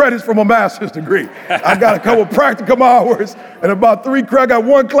about 3 credits from a master's degree. I got a couple practicum hours and about 3 credits, I got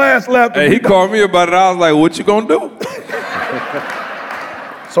 1 class left. Hey, he called me about it, I was like, what you gonna do?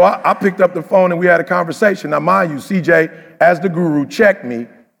 So I picked up the phone and we had a conversation. Now mind you, CJ, as the guru, checked me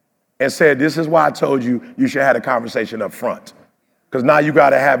and said, this is why I told you should have a conversation up front. Because now you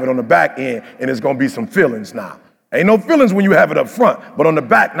gotta have it on the back end and it's gonna be some feelings now. Ain't no feelings when you have it up front, but on the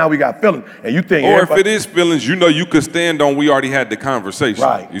back, now we got feelings. And you think or if it is feelings, you know you could stand on we already had the conversation.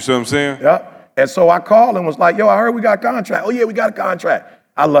 Right. You see what I'm saying? Yep. And so I called and was like, yo, I heard we got a contract. Oh yeah, we got a contract.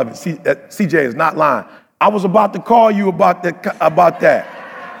 I love it. CJ is not lying. I was about to call you about that.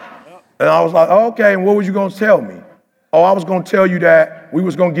 And I was like, oh, okay, and what was you gonna tell me? Oh, I was gonna tell you that we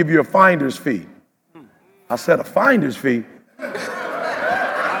was gonna give you a finder's fee. I said, a finder's fee?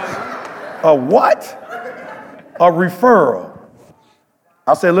 A what? A referral.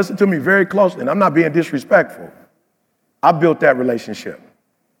 I said, listen to me very closely, and I'm not being disrespectful. I built that relationship.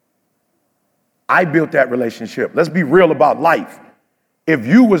 Let's be real about life. If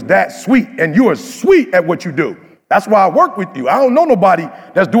you was that sweet, and you are sweet at what you do, that's why I work with you. I don't know nobody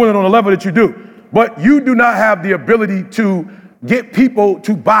that's doing it on the level that you do, but you do not have the ability to get people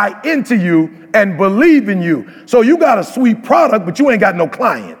to buy into you and believe in you. So you got a sweet product, but you ain't got no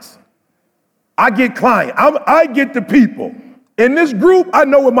clients. I get clients. I get the people. In this group, I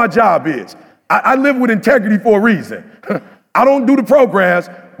know what my job is. I live with integrity for a reason. I don't do the programs,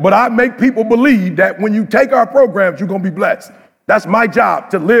 but I make people believe that when you take our programs, you're gonna be blessed. That's my job,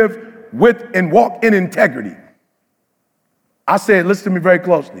 to live with and walk in integrity. I said, listen to me very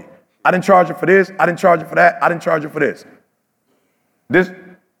closely. I didn't charge you for this. I didn't charge you for that. I didn't charge you for this.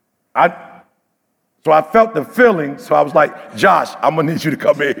 So I felt the feeling. So I was like, Josh, I'm gonna need you to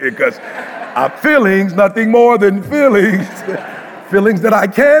come in here because feelings, nothing more than feelings. Feelings that I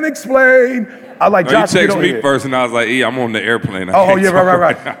can't explain. I was like, Josh, you text me first and I was like, I'm on the airplane. Oh yeah,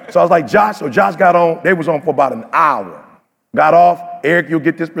 right. So I was like, Josh. So Josh got on. They was on for about an hour. Got off. Eric, you'll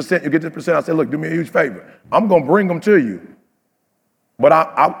get this percent. You'll get this percent. I said, look, do me a huge favor. I'm gonna bring them to you. But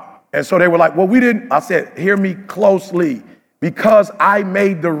And so they were like, well, we didn't. I said, hear me closely. Because I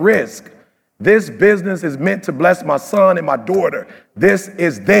made the risk. This business is meant to bless my son and my daughter. This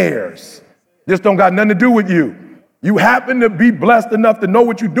is theirs. This don't got nothing to do with you. You happen to be blessed enough to know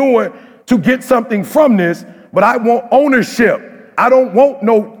what you're doing to get something from this, but I want ownership. I don't want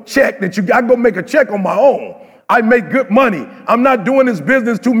no check that I go make a check on my own. I make good money. I'm not doing this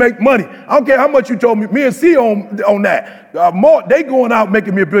business to make money. I don't care how much you told me. Me and C on that. They going out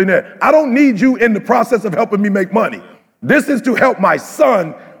making me a billionaire. I don't need you in the process of helping me make money. This is to help my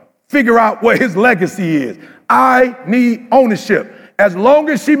son figure out what his legacy is. I need ownership. As long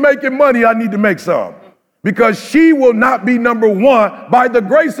as she making money, I need to make some. Because she will not be number one by the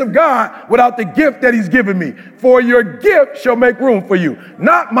grace of God without the gift that he's given me. For your gift shall make room for you.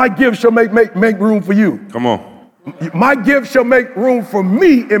 Not my gift shall make room for you. Come on. My gift shall make room for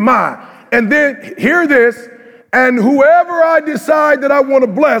me and mine. And then hear this, and whoever I decide that I want to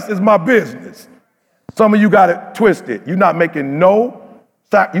bless is my business. Some of you got it twisted. You're not making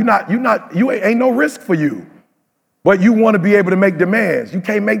ain't no risk for you. But you want to be able to make demands. You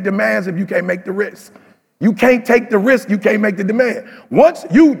can't make demands if you can't make the risk. You can't take the risk, you can't make the demand. Once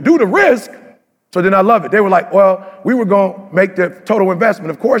you do the risk, so then I love it. They were like, well, we were going to make the total investment.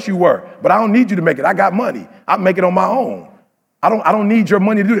 Of course you were, but I don't need you to make it. I got money. I make it on my own. I don't need your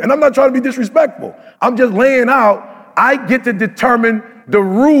money to do it. And I'm not trying to be disrespectful. I'm just laying out, I get to determine the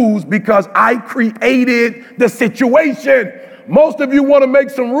rules because I created the situation. Most of you want to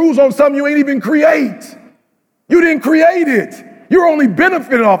make some rules on something you ain't even create. You didn't create it. You're only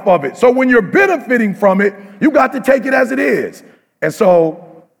benefiting off of it. So when you're benefiting from it, you got to take it as it is. And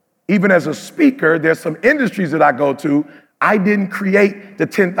so even as a speaker, there's some industries that I go to, I didn't create the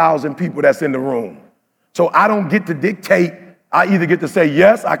 10,000 people that's in the room. So I don't get to dictate. I either get to say,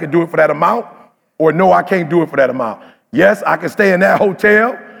 yes, I can do it for that amount, or no, I can't do it for that amount. Yes, I can stay in that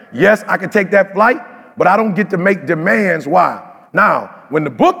hotel. Yes, I can take that flight, but I don't get to make demands. Why? Now, when the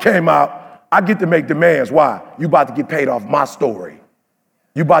book came out, I get to make demands. Why? You about to get paid off my story.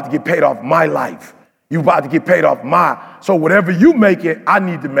 You about to get paid off my life. You about to get paid off so whatever you make it, I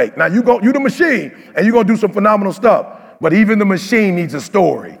need to make. Now you the machine, and you're gonna do some phenomenal stuff, but even the machine needs a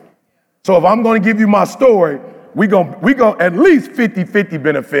story. So if I'm gonna give you my story, we gonna at least 50-50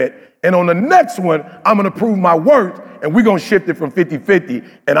 benefit, and on the next one, I'm gonna prove my worth, and we're gonna shift it from 50-50,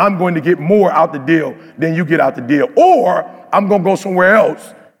 and I'm going to get more out the deal than you get out the deal. Or I'm gonna go somewhere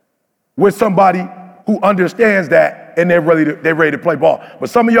else with somebody who understands that and they're ready to play ball. But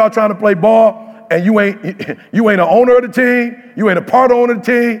some of y'all trying to play ball and you ain't an owner of the team, you ain't a part owner of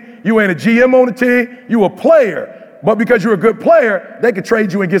the team, you ain't a GM on the team, you a player. But because you're a good player, they could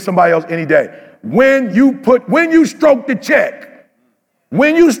trade you and get somebody else any day. When you stroke the check,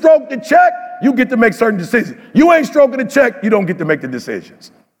 you get to make certain decisions. You ain't stroking the check, you don't get to make the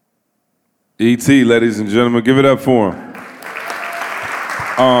decisions. E.T., ladies and gentlemen, give it up for him.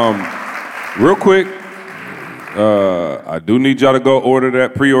 Real quick, I do need y'all to go pre-order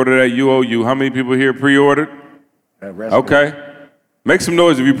that UOU. How many people here pre-ordered? Okay. Make some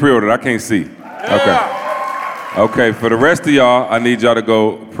noise if you pre-ordered. I can't see. Okay, for the rest of y'all, I need y'all to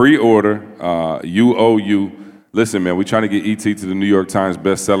go pre-order UOU. Listen, man, we're trying to get E.T. to the New York Times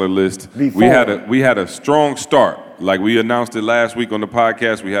bestseller list. We had a strong start. Like we announced it last week on the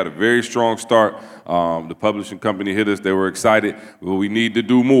podcast, we had a very strong start. The publishing company hit us. They were excited, but we need to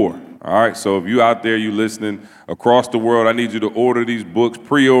do more. All right, so if you out there, you listening across the world, I need you to order these books,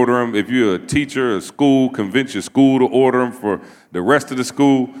 pre-order them. If you're a teacher, a school, convince your school to order them for the rest of the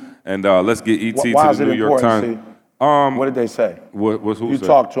school, and let's get E.T. to the New York Times. What did they say? You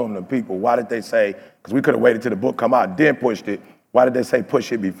talked to them, the people. Why did they say, because we could have waited till the book come out and then pushed it. Why did they say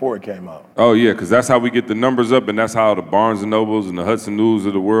push it before it came out? Oh, yeah, because that's how we get the numbers up, and that's how the Barnes & Nobles and the Hudson News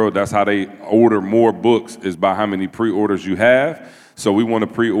of the world, that's how they order more books, is by how many pre-orders you have. So we want to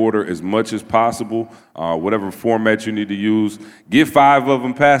pre-order as much as possible, whatever format you need to use. Get 5 of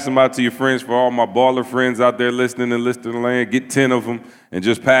them, pass them out to your friends. For all my baller friends out there listening and listening to land, get 10 of them and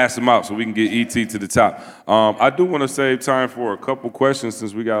just pass them out so we can get E.T. to the top. I do want to save time for a couple questions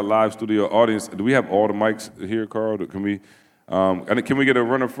since we got a live studio audience. Do we have all the mics here, Carl? Can we get a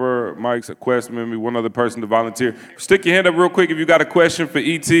runner for mics, a question, maybe one other person to volunteer? Stick your hand up real quick if you got a question for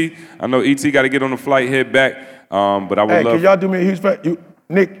E.T. I know E.T. got to get on the flight, head back. But I would love. Can y'all do me a huge favor?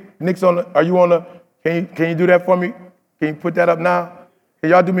 Nick's on the. Are you on the? Can you do that for me? Can you put that up now? Can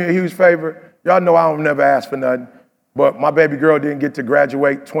y'all do me a huge favor? Y'all know I don't never ask for nothing, but my baby girl didn't get to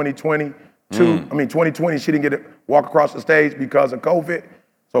graduate 2020. 2020, she didn't get to walk across the stage because of COVID.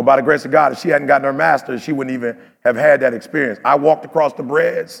 So by the grace of God, if she hadn't gotten her master's, she wouldn't even have had that experience. I walked across the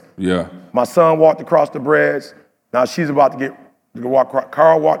breads. Yeah. My son walked across the breads. Now she's about to get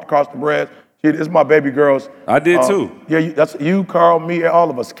Carl walked across the bread. This is my baby girl's. I did too. Yeah, that's you, Carl, me, and all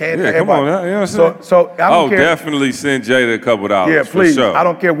of us. Can't Yeah, come on, you know what I'm saying? So I don't care. Definitely send Jada a couple dollars. Yeah, please. For sure. I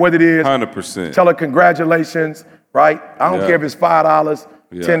don't care what it is. 100%. Tell her congratulations, right? I don't care if it's $5,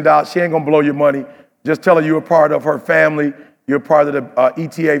 $10. She ain't gonna blow your money. Just tell her you're a part of her family. You're a part of the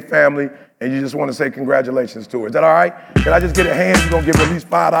ETA family, and you just want to say congratulations to her. Is that all right? Can I just get a hand? You're gonna give her at least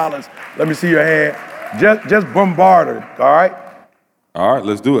 $5. Let me see your hand. Just bombard her. All right? All right,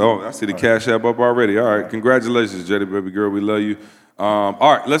 let's do it. Oh, I see the Cash App up already. All right, congratulations, Jada, baby girl. We love you. All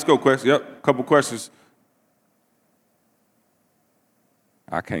right, let's go questions. Yep, couple questions.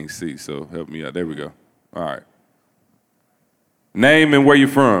 I can't see, so help me out. There we go. All right. Name and where you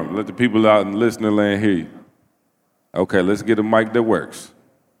from. Let the people out in listening land hear you. Okay, let's get a mic that works.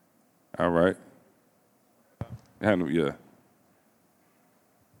 All right. Yeah.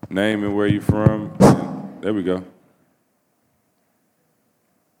 Name and where you from. There we go.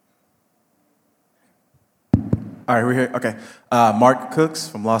 All right, we're here. Okay. Mark Cooks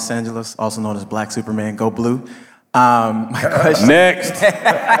from Los Angeles, also known as Black Superman, Go Blue. My question. Next.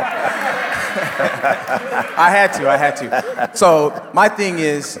 I had to. So my thing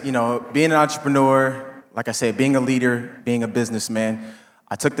is, being an entrepreneur, like I said, being a leader, being a businessman.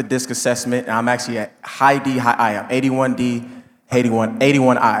 I took the DISC assessment, and I'm actually at high D, high I. I'm 81D,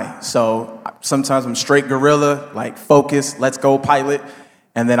 81I. So sometimes I'm straight gorilla, like focus, let's go pilot.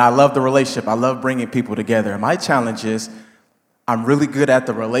 And then I love the relationship. I love bringing people together. And my challenge is I'm really good at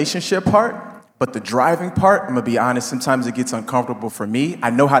the relationship part, but the driving part, I'm gonna be honest, sometimes it gets uncomfortable for me. I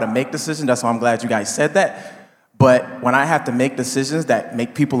know how to make decisions. That's why I'm glad you guys said that. But when I have to make decisions that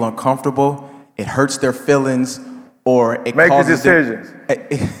make people uncomfortable, it hurts their feelings, or it make causes the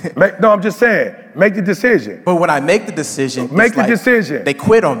decisions. No, I'm just saying, make the decision. But when I make the decision, make the decision. They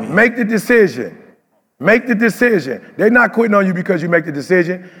quit on me. Make the decision. Make the decision. They're not quitting on you because you make the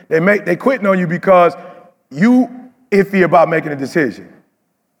decision. They quitting on you because you iffy about making a decision.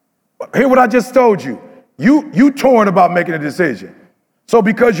 Hear what I just told you. You torn about making a decision. So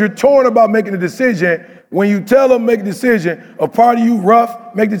because you're torn about making a decision, when you tell them make a decision, a part of you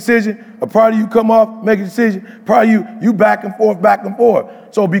rough, make the decision, a part of you come off, make a decision, part of you back and forth.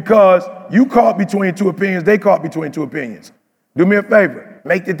 So because you caught between two opinions, they caught between two opinions. Do me a favor,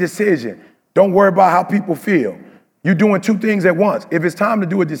 make the decision. Don't worry about how people feel. You're doing two things at once. If it's time to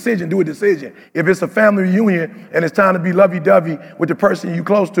do a decision, do a decision. If it's a family reunion and it's time to be lovey-dovey with the person you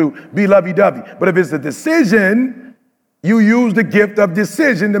close to, be lovey-dovey. But if it's a decision, you use the gift of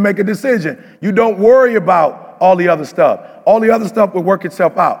decision to make a decision. You don't worry about all the other stuff. All the other stuff will work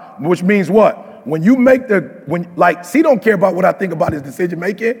itself out, which means what? When you make C don't care about what I think about his decision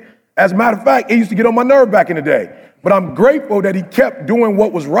making. As a matter of fact, it used to get on my nerve back in the day. But I'm grateful that he kept doing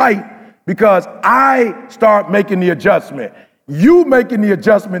what was right, because I start making the adjustment. You making the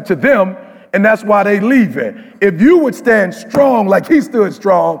adjustment to them, and that's why they leaving. If you would stand strong like he stood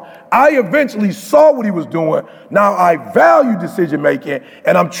strong, I eventually saw what he was doing. Now I value decision making,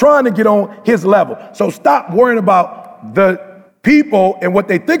 and I'm trying to get on his level. So stop worrying about the people and what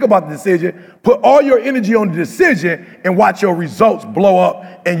they think about the decision. Put all your energy on the decision and watch your results blow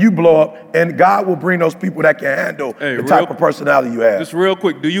up, and you blow up, and God will bring those people that can handle the type of personality you have. Just real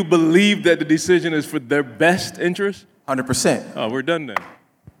quick, do you believe that the decision is for their best interest? 100%. Oh, we're done then.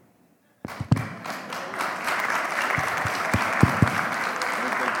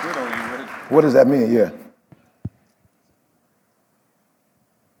 What does that mean? Yeah.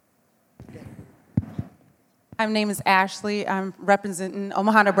 My name is Ashley. I'm representing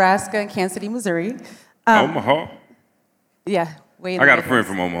Omaha, Nebraska, and Kansas City, Missouri. Omaha? Yeah. I got a friend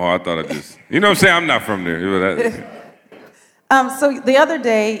from Omaha. I thought I just, you know what I'm saying? I'm not from there. So the other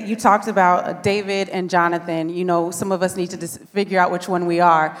day, you talked about David and Jonathan. Some of us need to just figure out which one we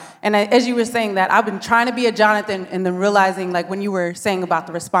are. And as you were saying that, I've been trying to be a Jonathan, and then realizing, like when you were saying about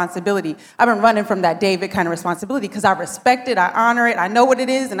the responsibility, I've been running from that David kind of responsibility because I respect it, I honor it, I know what it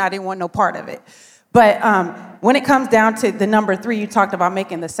is, and I didn't want no part of it. But when it comes down to the number 3, you talked about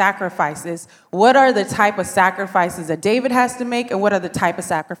making the sacrifices. What are the type of sacrifices that David has to make, and what are the type of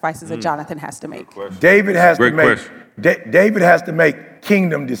sacrifices that Jonathan has to make? David has to make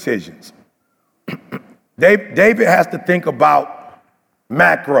kingdom decisions. David has to think about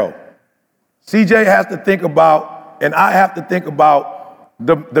macro. CJ has to think about, and I have to think about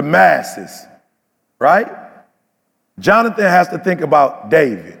the masses, right? Jonathan has to think about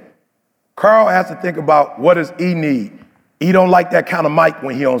David. Carl has to think about what does he need. He don't like that kind of mic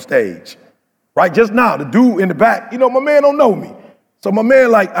when he on stage, right? Just now, the dude in the back, my man don't know me. So my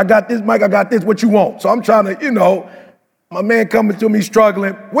man I got this mic, I got this, what you want? So I'm trying to, my man coming to me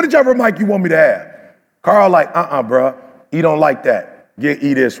struggling. What whichever mic you want me to have? Carl bro, E don't like that. Get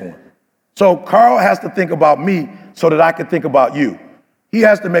E this one. So Carl has to think about me so that I can think about you. He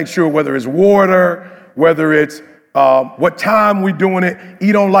has to make sure whether it's water, whether it's what time we doing it.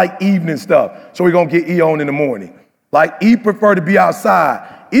 E don't like evening stuff, so we're gonna get E on in the morning. Like E prefer to be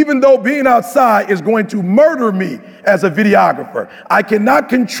outside, even though being outside is going to murder me as a videographer. I cannot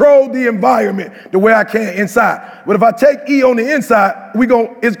control the environment the way I can inside. But if I take E on the inside,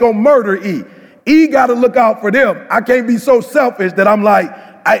 it's gonna murder E. E gotta look out for them. I can't be so selfish that I'm like,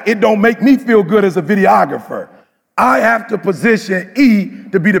 it don't make me feel good as a videographer. I have to position E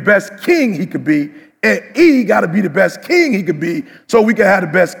to be the best king he could be, and E gotta be the best king he could be so we can have the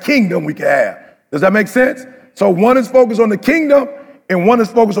best kingdom we can have. Does that make sense? So one is focused on the kingdom, and one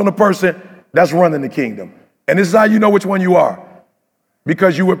is focused on the person that's running the kingdom. And this is how you know which one you are.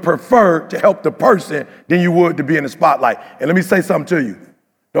 Because you would prefer to help the person than you would to be in the spotlight. And let me say something to you.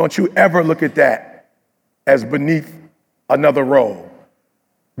 Don't you ever look at that as beneath another role.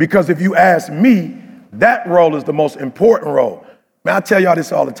 Because if you ask me, that role is the most important role. Man, I tell y'all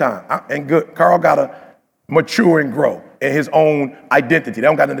this all the time. Carl gotta mature and grow in his own identity. That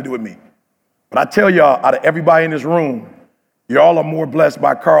don't got nothing to do with me. But I tell y'all, out of everybody in this room, y'all are more blessed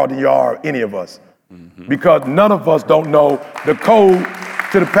by Carl than y'all are any of us. Mm-hmm. Because none of us don't know the code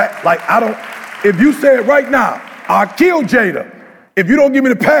to the past. Like, if you said right now, I'll kill Jada if you don't give me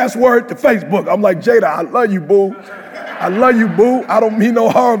the password to Facebook. I'm like, Jada, I love you, boo. I love you, boo. I don't mean no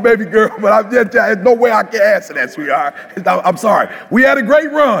harm, baby girl, but there's no way I can answer that, sweetheart. I'm sorry. We had a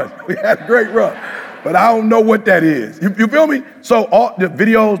great run. But I don't know what that is. You feel me? So all the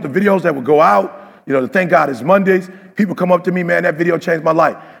videos that would go out, you know, thank God it's Mondays. People come up to me, man, that video changed my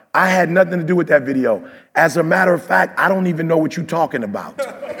life. I had nothing to do with that video. As a matter of fact, I don't even know what you're talking about.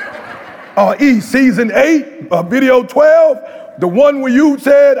 Season 8, video 12, the one where you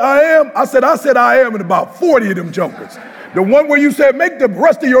said I am, I said I am in about 40 of them jokers. The one where you said make the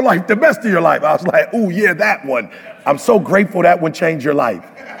rest of your life the best of your life. I was like, ooh, yeah, that one. I'm so grateful that one changed your life.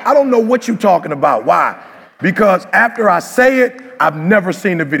 I don't know what you're talking about. Why? Because after I say it, I've never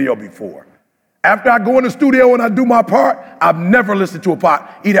seen the video before. After I go in the studio and I do my part, I've never listened to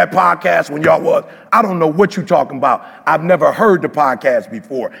that podcast when y'all was. I don't know what you're talking about. I've never heard the podcast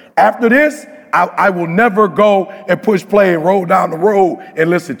before. After this, I will never go and push play and roll down the road and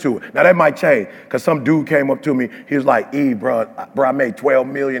listen to it. Now that might change, because some dude came up to me, he was like, bro, I made $12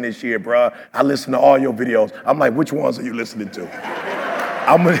 million this year, bro. I listened to all your videos. I'm like, which ones are you listening to?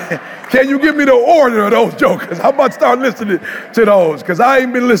 Can you give me the order of those jokers? I'm about to start listening to those, because I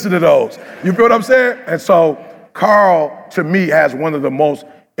ain't been listening to those. You feel what I'm saying? And so Carl, to me, has one of the most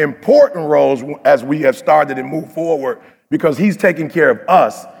important roles as we have started and moved forward, because he's taking care of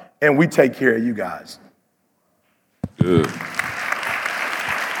us and we take care of you guys. Good.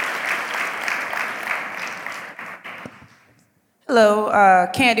 Hello,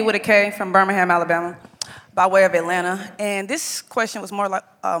 Candy with a K from Birmingham, Alabama, by way of Atlanta. And this question was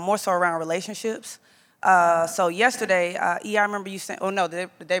more so around relationships. So yesterday, I remember you saying, the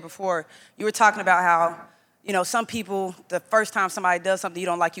day before, you were talking about how, some people, the first time somebody does something you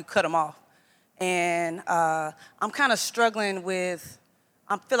don't like, you cut them off. And I'm kind of struggling with,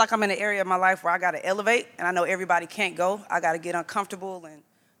 I feel like I'm in an area of my life where I got to elevate, and I know everybody can't go. I got to get uncomfortable and,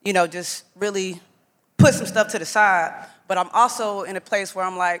 just really put some stuff to the side. But I'm also in a place where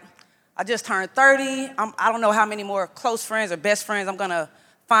I'm like, I just turned 30. I don't know how many more close friends or best friends I'm going to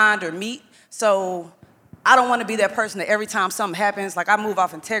find or meet. So I don't want to be that person that every time something happens, like I move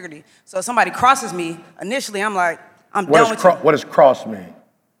off integrity. So if somebody crosses me, initially I'm like, I'm done with you. What does cross mean?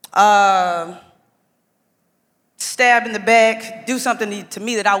 Stab in the back, do something to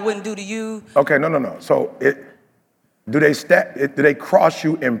me that I wouldn't do to you. Okay, no. So do they cross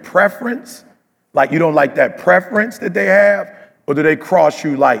you in preference? Like you don't like that preference that they have? Or do they cross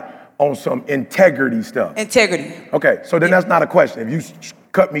you like on some integrity stuff? Integrity. Okay, so then that's not a question. If you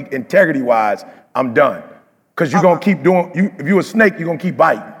cut me integrity-wise, I'm done. Because you're gonna keep doing, if you're a snake, you're gonna keep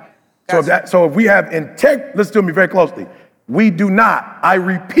biting. So if we have integrity, listen to me very closely. We do not, I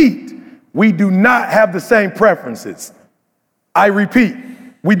repeat, we do not have the same preferences. I repeat,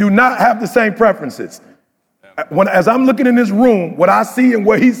 we do not have the same preferences. As I'm looking in this room, what I see and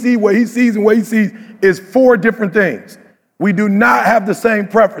what he sees, what he sees and what he sees is 4 different things. We do not have the same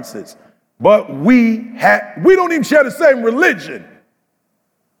preferences, but we don't even share the same religion.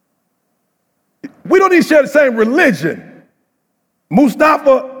 We don't even share the same religion.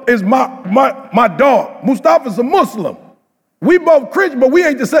 Mustafa is my dog. Mustafa's a Muslim. We both Christian, but we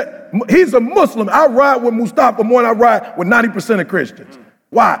ain't the same. He's a Muslim. I ride with Mustafa more than I ride with 90% of Christians.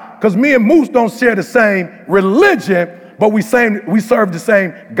 Why? Because me and Moose don't share the same religion, but we serve the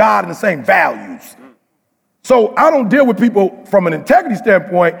same God and the same values. So I don't deal with people from an integrity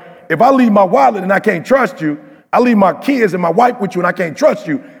standpoint. If I leave my wallet and I can't trust you, I leave my kids and my wife with you and I can't trust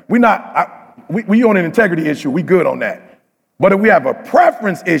you, we on an integrity issue, we good on that. But if we have a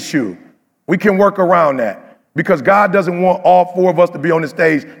preference issue, we can work around that because God doesn't want all four of us to be on the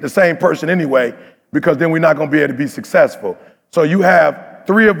stage the same person anyway, because then we're not gonna be able to be successful. So you have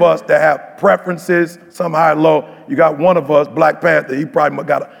three of us that have preferences, some high and low. You got one of us, Black Panther, he probably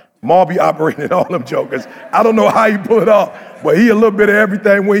got Maul be operating all them jokers. I don't know how he pull it off, but he a little bit of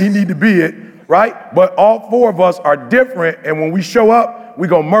everything where he need to be it, right? But all four of us are different, and when we show up, we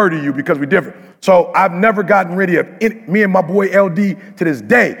gonna murder you because we're different. So I've never gotten rid of me and my boy LD to this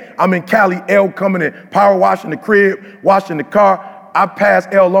day. I'm in Cali, L coming in, power washing the crib, washing the car. I passed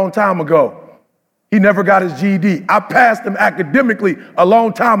L a long time ago. He never got his GED. I passed him academically a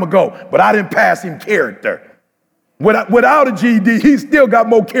long time ago, but I didn't pass him character. Without a GED, he still got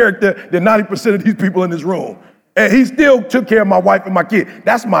more character than 90% of these people in this room. And he still took care of my wife and my kid.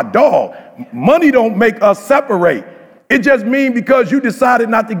 That's my dog. Money don't make us separate. It just means because you decided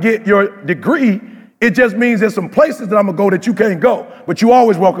not to get your degree, it just means there's some places that I'm gonna go that you can't go, but you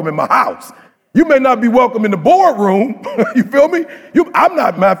always welcome in my house. You may not be welcome in the boardroom, you feel me? I'm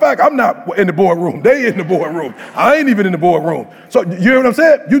not, matter of fact, I'm not in the boardroom. They in the boardroom. I ain't even in the boardroom. So you hear what I'm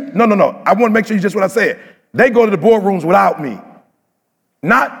saying? No. I wanna make sure you just what I said. They go to the boardrooms without me.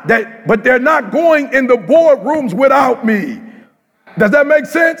 Not that, but they're not going in the boardrooms without me. Does that make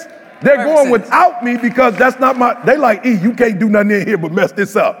sense? They're going without me because that's not they like, E, you can't do nothing in here but mess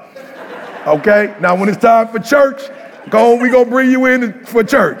this up. Okay? Now when it's time for church, we gonna bring you in for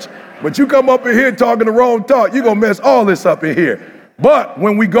church. But you come up in here talking the wrong talk, you're gonna mess all this up in here. But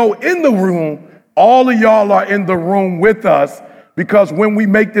when we go in the room, all of y'all are in the room with us because when we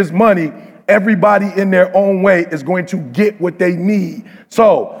make this money, everybody in their own way is going to get what they need.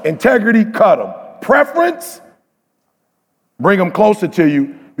 So integrity, cut them. Preference, bring them closer to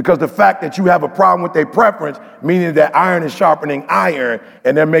you because the fact that you have a problem with their preference, meaning that iron is sharpening iron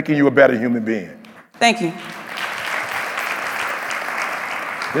and they're making you a better human being. Thank you.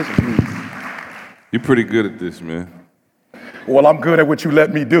 This is me. You're pretty good at this, man. Well, I'm good at what you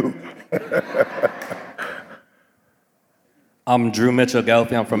let me do. I'm Drew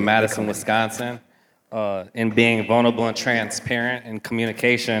Mitchell-Gelfi. I'm from Madison, Wisconsin. In being vulnerable and transparent in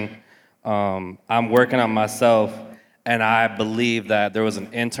communication, I'm working on myself, and I believe that there was an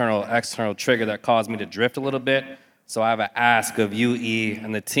internal, external trigger that caused me to drift a little bit. So I have an ask of you, E,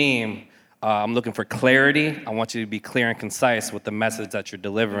 and the team. I'm looking for clarity. I want you to be clear and concise with the message that you're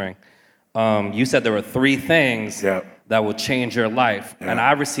delivering. You said there were three things that will change your life. And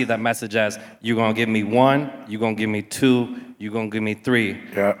I received that message as, you're gonna give me one, you're gonna give me two, you're gonna give me three.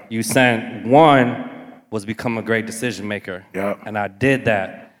 You said one was become a great decision maker. And I did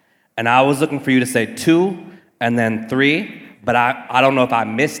that. And I was looking for you to say two and then three, but I don't know if I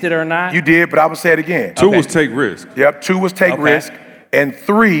missed it or not. You did, but I will say it again. Two was take risk. Yep, two was take risk. And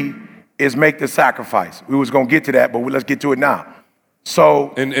three is make the sacrifice. We was gonna get to that, but let's get to it now.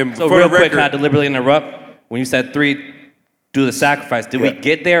 So real quick, can I deliberately interrupt? When you said three, do the sacrifice, did we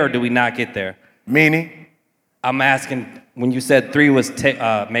get there or did we not get there? Meaning? I'm asking, when you said three was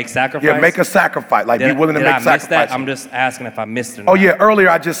make sacrifice? Yeah, make a sacrifice, like be willing to make sacrifice. That? I'm just asking if I missed it or not. Oh yeah, earlier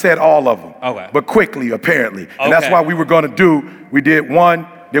I just said all of them. Okay. But quickly, apparently. And that's why we were gonna we did one,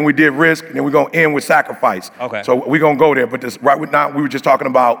 then we did risk, and then we're gonna end with sacrifice. Okay. So we're gonna go there, but right now we were just talking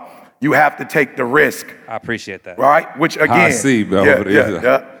about you have to take the risk. I appreciate that. Right? Which again. I see, bro.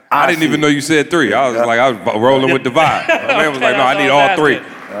 I didn't even know you said three. I was rolling with the vibe. My man was like, no, I need all three.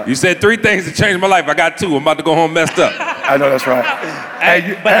 You said three things to change my life. I got two. I'm about to go home messed up. I know that's right. I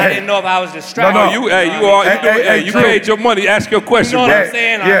didn't know if I was distracted. No, you paid your money. Ask your question, bro. You know what bro. I'm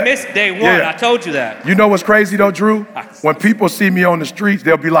saying? I missed day one. I told you that. You know what's crazy though, Drew? When people see me on the streets,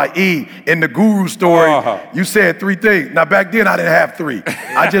 they'll be like, E, in the guru story, you said three things. Now back then I didn't have three.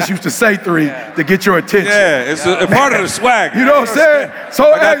 I just used to say three to get your attention. Yeah, it's a part of the swag. You know what I'm saying?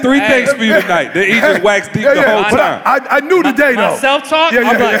 So I got three things for you tonight. Then he just waxed deep the whole time. I knew today though. My self-talk,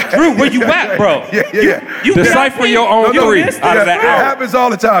 I'm like, Drew, where you at, bro? You decipher your own three out of that hour. It happens all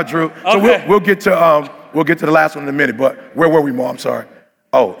the time, Drew. So we'll get to the last one in a minute. But where were we, Mo? I'm sorry.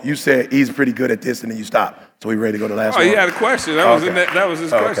 Oh, you said he's pretty good at this, and then you stopped. So we ready to go to the last one? Oh, he had a question. That was his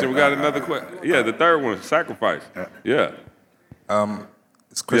question. We got another question. Yeah, the third one, sacrifice. Yeah.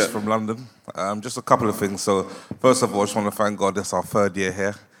 It's Chris from London. Just a couple of things. So first of all, I just want to thank God it's our third year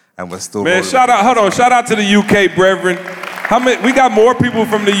here, and we're still. Man, shout out to the UK, brethren. We got more people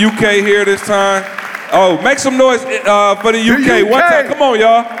from the UK here this time. Oh, make some noise for the UK. One time, come on,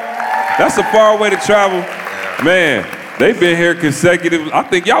 y'all. That's a far way to travel. Man, They've been here consecutive. I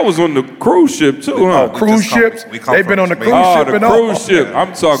think y'all was on the cruise ship too, huh? Cruise ships. They've been on the cruise ship the and all. cruise ship.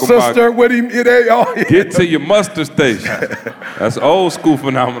 I'm talking Sister about. with him, they all. Get to your muster station. That's old school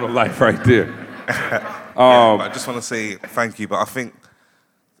phenomenal life right there. But I just want to say thank you, but I think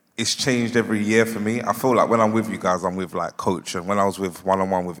it's changed every year for me. I feel like when I'm with you guys, I'm with like Coach, and when I was with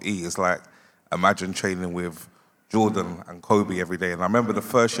one-on-one with E, it's like, imagine training with Jordan and Kobe every day. And I remember the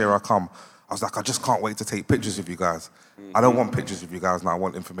first year I come, I was like, I just can't wait to take pictures with you guys. I don't want pictures with you guys now, I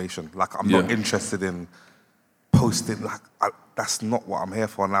want information. Like, I'm not interested in posting, like, that's not what I'm here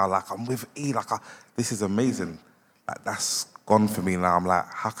for now. Like, I'm with E, like, this is amazing. Like, that's gone for me now. I'm like,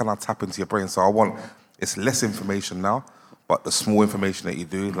 how can I tap into your brain? So it's less information now, but the small information that you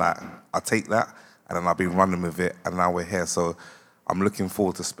do, like, I take that, and then I'll be running with it, and now we're here. So I'm looking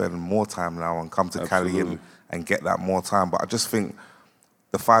forward to spending more time now and come to Cali and get that more time. But I just think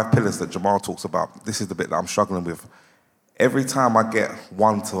the 5 pillars that Jamal talks about, this is the bit that I'm struggling with. Every time I get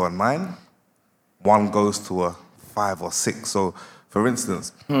 1 to a 9, 1 goes to a 5 or 6. So, for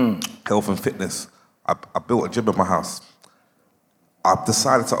instance, health and fitness. I built a gym in my house. I've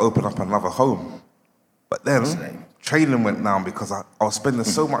decided to open up another home. But then training went down because I was spending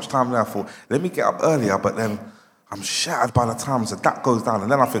so much time there. I thought, let me get up earlier, but then I'm shattered by the time, so that goes down.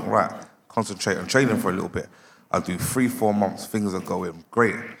 And then I think, right, concentrate on training for a little bit. I do 3-4 months, things are going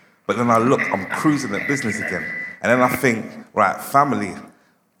great. But then I look, I'm cruising at business again. And then I think, right, family,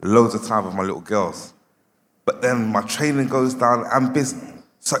 loads of time with my little girls. But then my training goes down and business.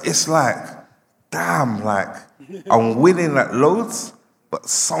 So it's like, damn, like, I'm winning at loads, but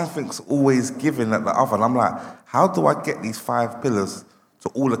something's always giving at the other. And I'm like, how do I get these 5 pillars to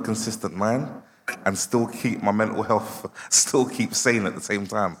all a consistent 9 and still keep my mental health, still keep sane at the same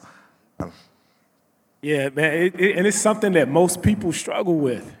time? Yeah, man, and it's something that most people struggle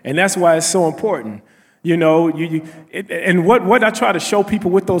with, and that's why it's so important. You know, and what I try to show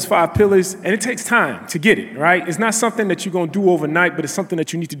people with those 5 pillars, and it takes time to get it, right? It's not something that you're gonna do overnight, but it's something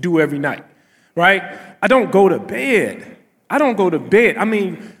that you need to do every night, right? I don't go to bed. I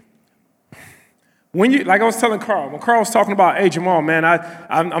mean, like I was telling Carl, when Carl was talking about, hey, Jamal, man,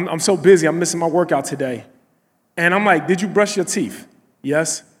 I'm so busy, I'm missing my workout today. And I'm like, did you brush your teeth?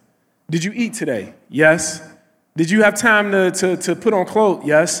 Yes. Did you eat today? Yes. Did you have time to put on clothes?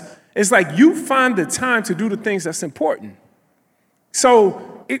 Yes. It's like you find the time to do the things that's important.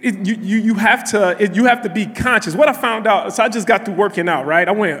 So you have to be conscious. What I found out, so I just got through working out, right?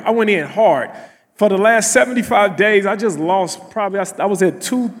 I went in hard. For the last 75 days, I just lost I was at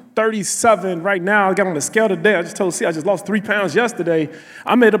 237 right now. I got on the scale today. I just told C I just lost 3 pounds yesterday.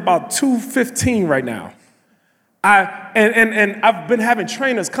 I'm at about 215 right now. And I've been having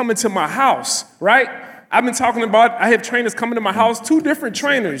trainers come into my house, right? I've been talking about, I have trainers coming to my house, 2 different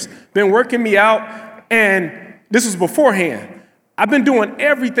trainers, been working me out, and this was beforehand. I've been doing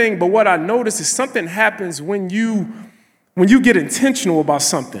everything, but what I noticed is something happens when you get intentional about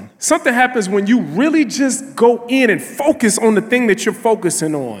something. Something happens when you really just go in and focus on the thing that you're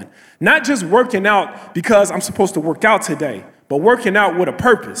focusing on. Not just working out because I'm supposed to work out today, but working out with a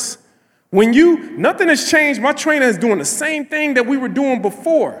purpose. Nothing has changed. My trainer is doing the same thing that we were doing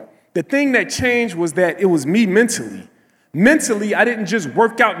before. The thing that changed was that it was me mentally. Mentally, I didn't just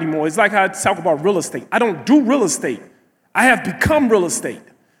work out anymore. It's like how I talk about real estate. I don't do real estate. I have become real estate.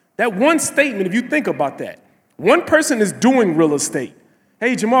 That one statement, if you think about that, one person is doing real estate.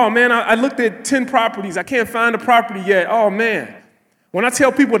 Hey, Jamal, man, I looked at 10 properties. I can't find a property yet. Oh, man. When I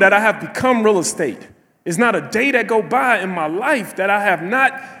tell people that I have become real estate, it's not a day that go by in my life that I have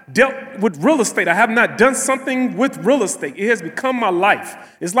not dealt with real estate. I have not done something with real estate. It has become my life.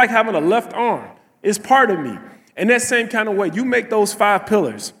 It's like having a left arm. It's part of me. In that same kind of way, you make those 5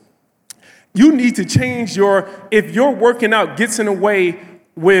 pillars. You need to change if your working out gets in the way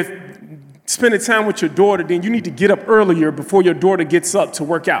with spending time with your daughter, then you need to get up earlier before your daughter gets up to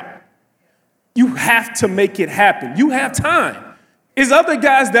work out. You have to make it happen. You have time. There's other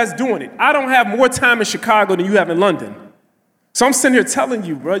guys that's doing it. I don't have more time in Chicago than you have in London. So I'm sitting here telling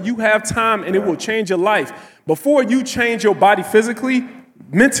you, bro, you have time and it will change your life. Before you change your body physically,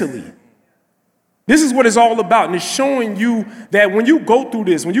 mentally. This is what it's all about. And it's showing you that when you go through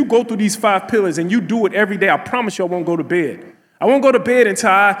this, when you go through these 5 pillars and you do it every day, I promise you I won't go to bed. I won't go to bed until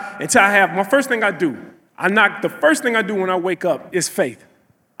I have, the first thing I do when I wake up is faith.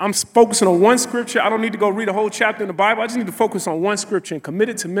 I'm focusing on one scripture. I don't need to go read a whole chapter in the Bible. I just need to focus on one scripture and commit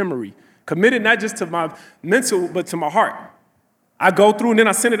it to memory. Commit it not just to my mental, but to my heart. I go through and then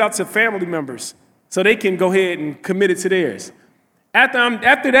I send it out to family members so they can go ahead and commit it to theirs.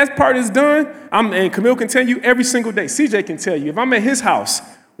 After that part is done, and Camille can tell you every single day, CJ can tell you, if I'm at his house,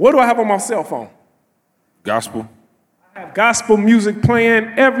 what do I have on my cell phone? Gospel. I have gospel music playing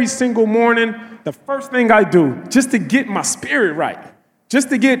every single morning. The first thing I do, just to get my spirit right, just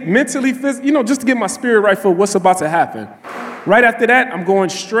to get mentally, just to get my spirit right for what's about to happen. Right after that, I'm going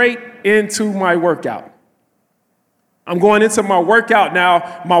straight into my workout. I'm going into my workout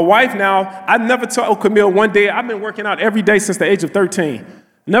now. My wife now, I never told Camille one day, I've been working out every day since the age of 13.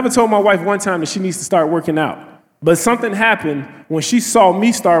 Never told my wife one time that she needs to start working out. But something happened when she saw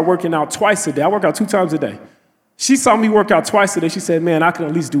me start working out twice a day. I work out 2 times a day. She saw me work out twice a day. She said, man, I can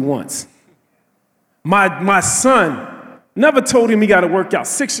at least do once. My son, never told him he got to work out.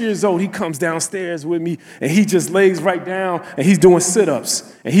 6 years old, he comes downstairs with me, and he just lays right down, and he's doing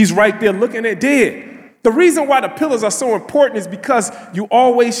sit-ups. And he's right there looking at Dad. The reason why the pillars are so important is because you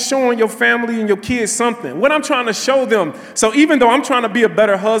always showing your family and your kids something. What I'm trying to show them. So even though I'm trying to be a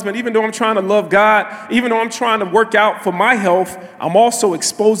better husband, even though I'm trying to love God, even though I'm trying to work out for my health, I'm also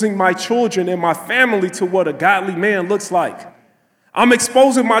exposing my children and my family to what a godly man looks like. I'm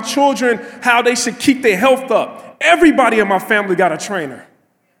exposing my children how they should keep their health up. Everybody in my family got a trainer.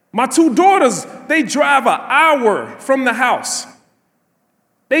 My 2 daughters, they drive an hour from the house.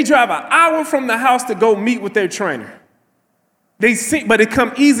 They drive an hour from the house to go meet with their trainer. But it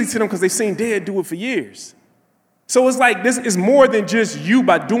come easy to them because they've seen Dad do it for years. So it's like this is more than just you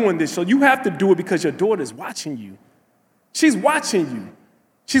by doing this. So you have to do it because your daughter's watching you. She's watching you.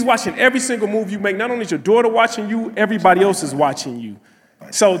 She's watching every single move you make. Not only is your daughter watching you, everybody else is watching you.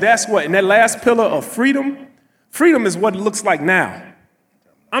 So that's what, and that last pillar of freedom is what it looks like now.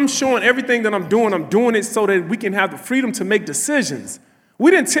 I'm showing everything that I'm doing it so that we can have the freedom to make decisions. We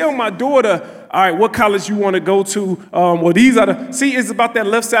didn't tell my daughter, all right, what college you want to go to. It's about that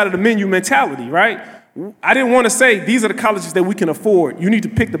left side of the menu mentality, right? I didn't want to say, these are the colleges that we can afford. You need to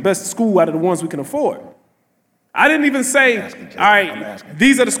pick the best school out of the ones we can afford. I didn't even say, all right,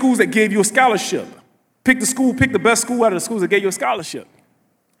 these are the schools that gave you a scholarship. Pick the best school out of the schools that gave you a scholarship.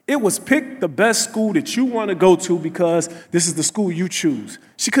 It was pick the best school that you want to go to because this is the school you choose.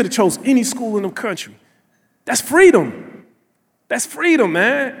 She could have chose any school in the country. That's freedom. That's freedom,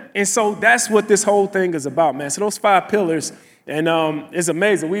 man. And so that's what this whole thing is about, man. So those 5 pillars, and it's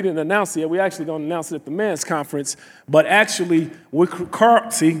amazing. We didn't announce it yet. We're actually going to announce it at the men's conference. But actually, with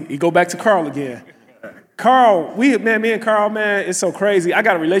Carl, see, you go back to Carl again. Carl, me and Carl, man, it's so crazy. I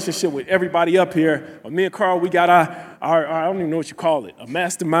got a relationship with everybody up here. But me and Carl, we got our I don't even know what you call it, a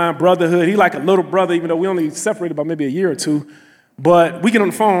mastermind brotherhood. He like a little brother, even though we only separated by maybe a year or 2. But we get on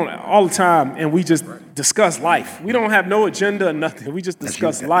the phone all the time, and we just discuss life. We don't have no agenda or nothing. We just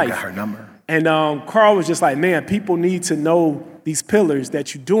discuss life. You got her number. And Carl was just like, man, people need to know these pillars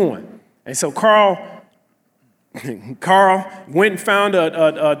that you're doing. And so Carl went and found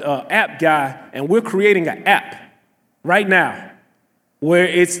a app guy, and we're creating an app right now where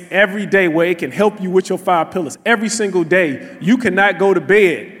it's every day, where it can help you with your 5 pillars. Every single day, you cannot go to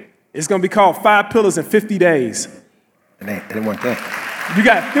bed. It's going to be called 5 Pillars in 50 days. They didn't want that. You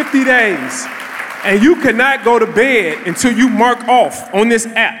got 50 days, and you cannot go to bed until you mark off on this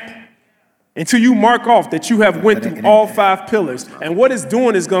app, until you mark off that you have went through all 5 pillars. And what it's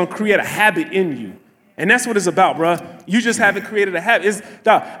doing is going to create a habit in you. And that's what it's about, bro. You just haven't created a habit.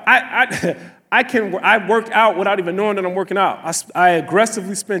 I work out without even knowing that I'm working out. I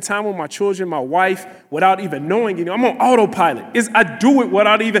aggressively spend time with my children, my wife, without even knowing it. I'm on autopilot. I do it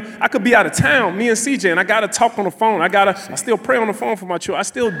without even, I could be out of town, me and CJ, and I got to talk on the phone. I still pray on the phone for my children. I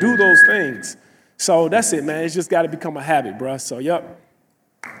still do those things. So that's it, man. It's just got to become a habit, bro. So, yep.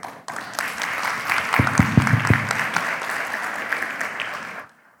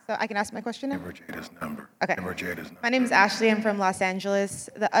 So I can ask my question now? Give her Jada's number. Okay. Give her Jada's number. My name is Ashley. I'm from Los Angeles.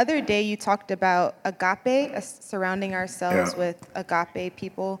 The other day you talked about agape, surrounding ourselves with agape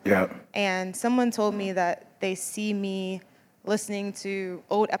people. Yeah. And someone told me that they see me listening to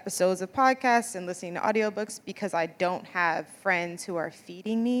old episodes of podcasts and listening to audiobooks because I don't have friends who are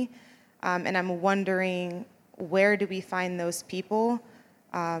feeding me. And I'm wondering, where do we find those people?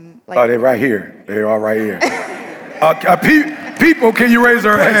 They're right here. They're all right here. People, can you raise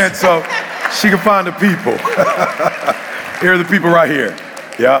her hand so she can find the people? Here are the people right here.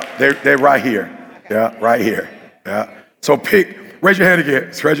 Yeah, they're right here. Yeah, right here. Yeah. So raise your hand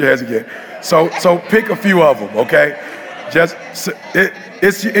again. Raise your hands again. So pick a few of them, okay?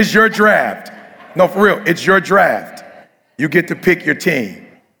 It's your draft. No, for real, it's your draft. You get to pick your team.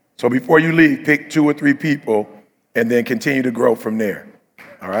 So before you leave, pick 2 or 3 people and then continue to grow from there.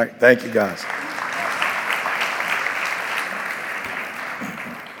 All right? Thank you, guys.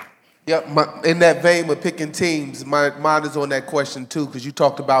 Yeah, in that vein with picking teams, mine is on that question too, because you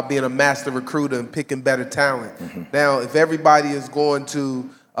talked about being a master recruiter and picking better talent. Mm-hmm. Now, if everybody is going to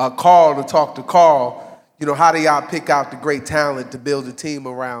Carl to talk to Carl, how do y'all pick out the great talent to build a team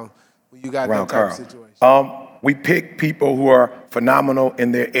around when you got that type of situation? We pick people who are phenomenal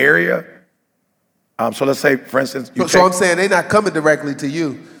in their area. So let's say, for instance, So I'm saying they're not coming directly to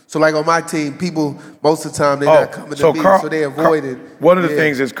you. So like on my team, people, most of the time, they're not coming to me, so they avoid it. One of the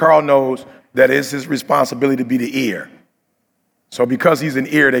things is Carl knows that it's his responsibility to be the ear. So because he's an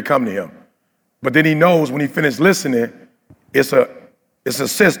ear, they come to him. But then he knows when he finished listening, it's a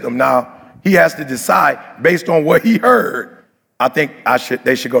system. Now, he has to decide based on what he heard. I think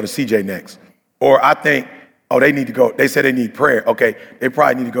they should go to CJ next. Or I think, they need to go. They said they need prayer. Okay, they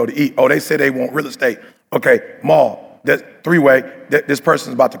probably need to go to eat. They said they want real estate. Okay, Maul, that's three-way. This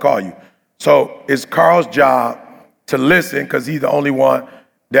person's about to call you. So it's Carl's job to listen because he's the only one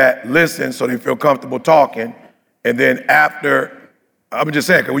that listens so they feel comfortable talking. And then after, I'm just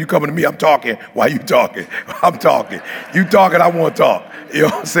saying, because when you coming to me, I'm talking. Why you talking? I'm talking. You talking, I want to talk. You know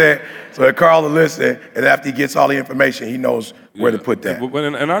what I'm saying? So Carl will listen, and after he gets all the information, he knows where to put that.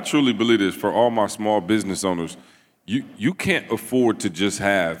 And I truly believe this, for all my small business owners, you can't afford to just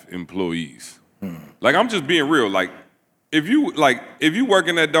have employees. Like, I'm just being real. Like, if you work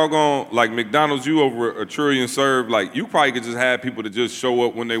in that doggone, like McDonald's, you over a trillion serve, like, you probably could just have people to just show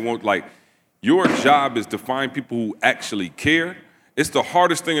up when they want. Like, your job is to find people who actually care. It's the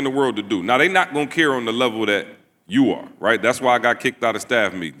hardest thing in the world to do. Now, they're not going to care on the level that you are, right? That's why I got kicked out of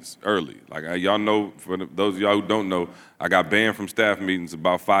staff meetings early. Like, y'all know, for those of y'all who don't know, I got banned from staff meetings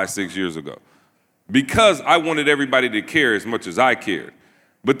about 5-6 years ago because I wanted everybody to care as much as I cared.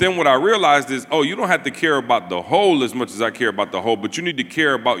 But then what I realized is, you don't have to care about the whole as much as I care about the whole, but you need to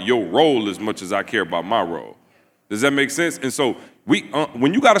care about your role as much as I care about my role. Does that make sense? And so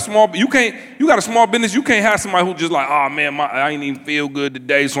when you got a small business, you can't have somebody who just like, man, I ain't even feel good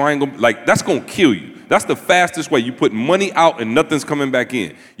today, so I ain't gonna, like, that's gonna kill you. That's the fastest way. You put money out and nothing's coming back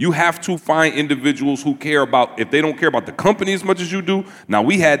in. You have to find individuals who care about, if they don't care about the company as much as you do, now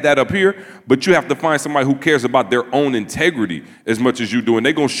we had that up here, but you have to find somebody who cares about their own integrity as much as you do, and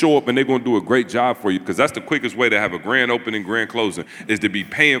they're gonna show up and they're gonna do a great job for you, because that's the quickest way to have a grand opening, grand closing, is to be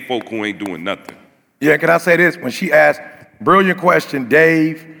paying folk who ain't doing nothing. Yeah, can I say this? When she asked, brilliant question,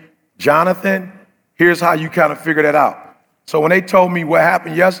 Dave, Jonathan, here's how you kind of figure that out. So when they told me what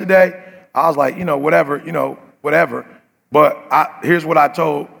happened yesterday, I was like, whatever. But here's what I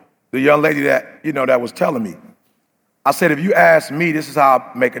told the young lady that was telling me. I said, if you ask me, this is how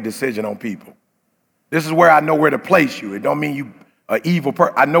I make a decision on people. This is where I know where to place you. It don't mean you an evil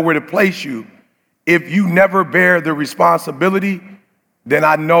person. I know where to place you. If you never bear the responsibility, then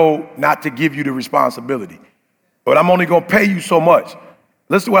I know not to give you the responsibility. But I'm only gonna pay you so much.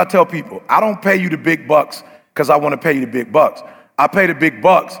 Listen to what I tell people. I don't pay you the big bucks because I want to pay you the big bucks. I pay the big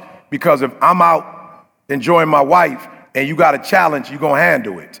bucks because if I'm out enjoying my wife and you got a challenge, you're gonna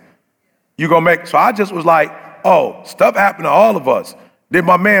handle it. So I just was like, stuff happened to all of us. Did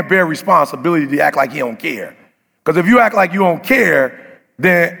my man bear responsibility to act like he don't care? Because if you act like you don't care,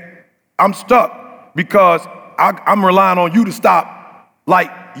 then I'm stuck because I'm relying on you to stop.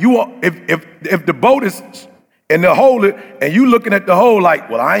 Like, if the boat is in the hole and you looking at the hole like,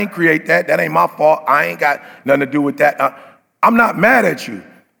 well, I ain't create that. That ain't my fault. I ain't got nothing to do with that. I'm not mad at you.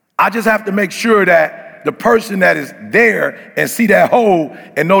 I just have to make sure that the person that is there and see that hole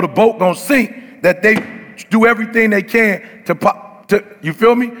and know the boat gonna sink, that they do everything they can to you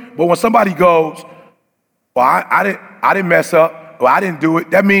feel me? But when somebody goes, well, I didn't mess up, or I didn't do it,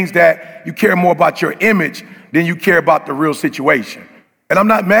 that means that you care more about your image than you care about the real situation. And I'm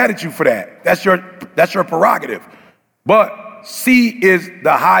not mad at you for that. That's your prerogative. But C is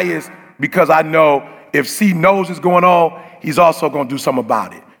the highest because I know if C knows what's going on, he's also gonna do something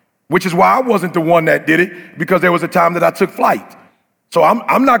about it. Which is why I wasn't the one that did it, because there was a time that I took flight. So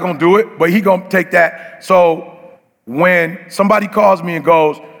I'm not gonna do it, but he gonna take that. So when somebody calls me and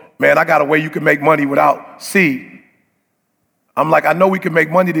goes, man, I got a way you can make money without C, I'm like, I know we can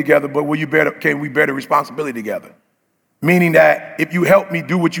make money together, but can we bear the responsibility together? Meaning that if you help me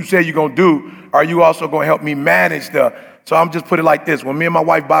do what you say you're gonna do, are you also gonna help me manage so I'm just put it like this. When me and my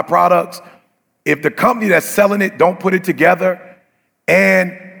wife buy products, if the company that's selling it don't put it together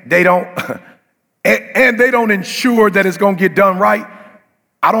and they don't ensure that it's gonna get done right,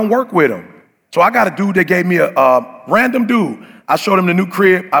 I don't work with them. So I got a dude that gave me a random dude. I showed him the new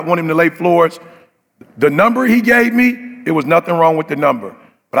crib. I want him to lay floors. The number he gave me, it was nothing wrong with the number.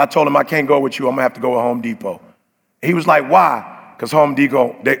 But I told him I can't go with you. I'm gonna have to go with Home Depot. He was like, why? Because Home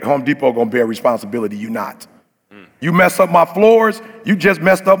Depot gonna bear responsibility, you not. You mess up my floors, you just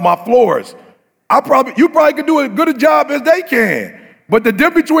messed up my floors. You probably could do as good a job as they can. But the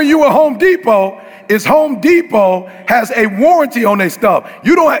difference between you and Home Depot is Home Depot has a warranty on their stuff.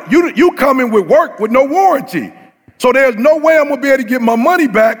 You come in with work with no warranty. So there's no way I'm gonna be able to get my money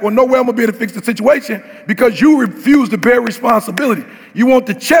back, or no way I'm gonna be able to fix the situation, because you refuse to bear responsibility. You want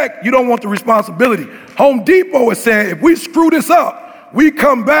the check, you don't want the responsibility. Home Depot is saying, if we screw this up, we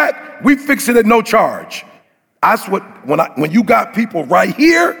come back, we fix it at no charge. That's what, when you got people right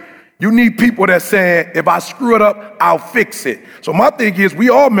here, you need people that saying, if I screw it up, I'll fix it. So my thing is,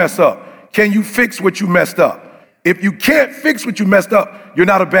 we all mess up. Can you fix what you messed up? If you can't fix what you messed up, you're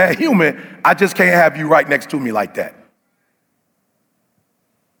not a bad human. I just can't have you right next to me like that.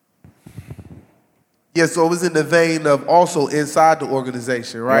 Yeah, so it was in the vein of also inside the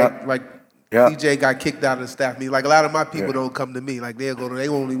organization, right? Yeah. Like Yeah. DJ got kicked out of the staff meeting. Like a lot of my people don't come to me. Like they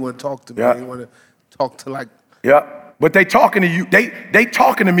only want to talk to me. Yeah. They want to talk to like. Yeah, but they talking to you. They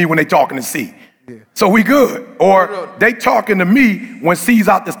talking to me when they talking to C. Yeah. So we good. Or they talking to me when C's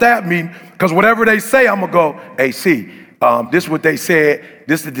out the staff meeting, because whatever they say, I'm gonna go, hey C, this is what they said,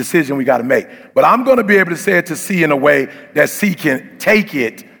 this is the decision we gotta make. But I'm gonna be able to say it to C in a way that C can take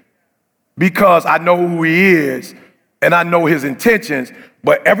it, because I know who he is and I know his intentions.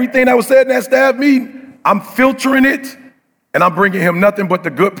 But everything that was said in that staff meeting, I'm filtering it and I'm bringing him nothing but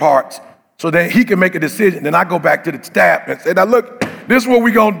the good parts, so that he can make a decision. Then I go back to the staff and say, now look, this is what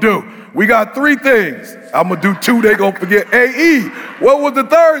we gonna do. We got 3 things. I'm gonna do 2, they gonna forget. Hey, E, what was the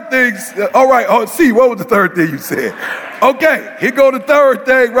third thing? All right, C, what was the third thing you said? Okay, here go the third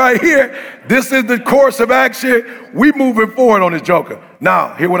thing right here. This is the course of action. We moving forward on this joker.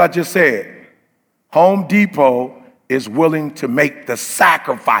 Now, hear what I just said. Home Depot is willing to make the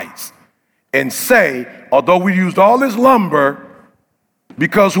sacrifice and say, although we used all this lumber,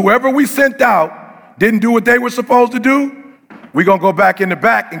 because whoever we sent out didn't do what they were supposed to do, we're gonna go back in the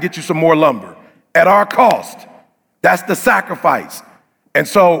back and get you some more lumber at our cost. That's the sacrifice. And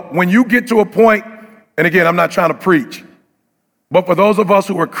so when you get to a point, and again, I'm not trying to preach, but for those of us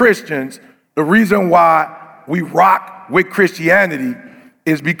who are Christians, the reason why we rock with Christianity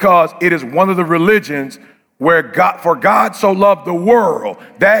is because it is one of the religions where for God so loved the world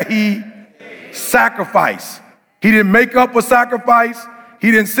that he sacrificed. He didn't make up a sacrifice.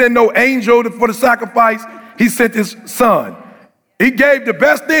 He didn't send no angel for the sacrifice. He sent his son. He gave the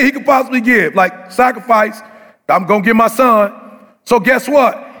best thing he could possibly give, like sacrifice. I'm gonna give my son. So guess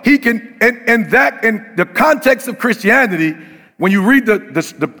what? He can, and that in the context of Christianity, when you read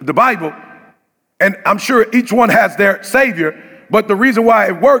the Bible, and I'm sure each one has their savior, but the reason why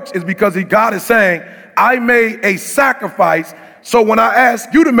it works is because God is saying, I made a sacrifice, so when I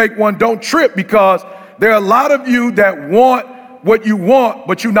ask you to make one, don't trip, because there are a lot of you that want what you want,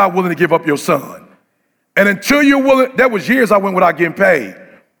 but you're not willing to give up your son. And until you're willing, there was years I went without getting paid.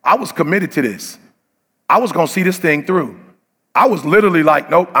 I was committed to this. I was gonna see this thing through. I was literally like,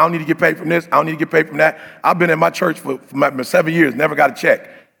 nope, I don't need to get paid from this, I don't need to get paid from that. I've been in my church for 7 years, never got a check.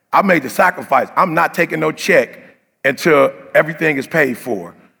 I made the sacrifice. I'm not taking no check until everything is paid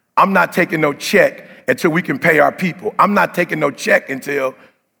for. I'm not taking no check until we can pay our people. I'm not taking no check until.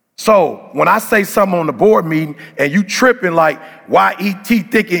 So when I say something on the board meeting and you tripping like, why E.T.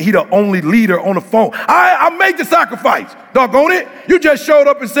 thinking he the only leader on the phone? I made the sacrifice, doggone it. You just showed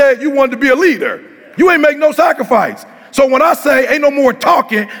up and said you wanted to be a leader. You ain't make no sacrifice. So when I say ain't no more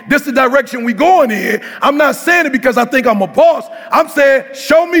talking, this is the direction we going in, I'm not saying it because I think I'm a boss. I'm saying,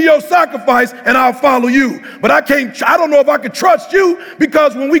 show me your sacrifice and I'll follow you. But I don't know if I can trust you,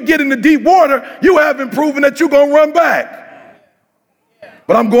 because when we get into deep water, you haven't proven that you're gonna run back.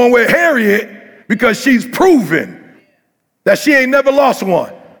 But I'm going with Harriet because she's proven that she ain't never lost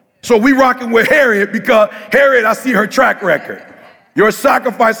one. So we rocking with Harriet because Harriet, I see her track record. Your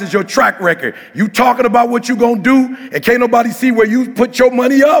sacrifice is your track record. You talking about what you gonna do, and can't nobody see where you put your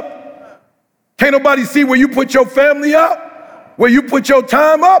money up. Can't nobody see where you put your family up, where you put your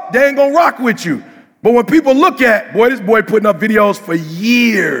time up. They ain't gonna rock with you. But when people look at, boy, this boy putting up videos for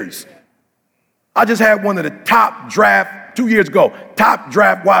years. I just had one of the top draft 2 years ago, top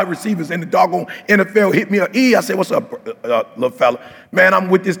draft wide receivers in the doggone NFL hit me up. I said, what's up, little fella? Man, I'm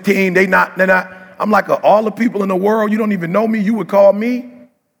with this team. They're not. I'm like, all the people in the world, you don't even know me, you would call me?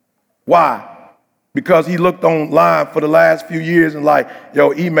 Why? Because he looked online for the last few years and like,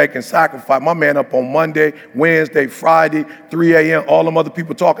 yo, he making sacrifice. My man up on Monday, Wednesday, Friday, 3 a.m., all them other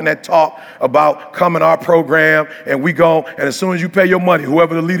people talking that talk about coming our program, and we go, and as soon as you pay your money,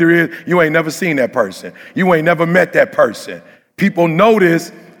 whoever the leader is, you ain't never seen that person. You ain't never met that person. People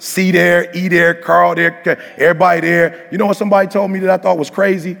notice, C there, E there, Carl there, everybody there. You know what somebody told me that I thought was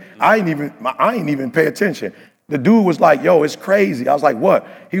crazy? I ain't even pay attention. The dude was like, yo, it's crazy. I was like, what?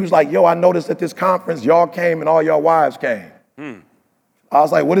 He was like, yo, I noticed at this conference, y'all came and all y'all wives came. I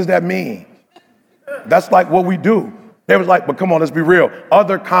was like, what does that mean? That's like what we do. They was like, but come on, let's be real.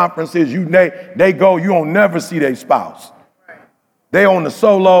 Other conferences, they go, you don't never see their spouse. They on the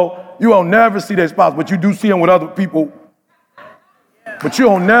solo, you don't never see their spouse, but you do see them with other people. But you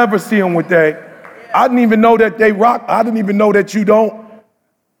don't never see them with I didn't even know that they rock. I didn't even know that you don't.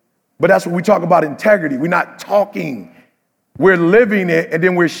 But that's what we talk about, integrity. We're not talking. We're living it, and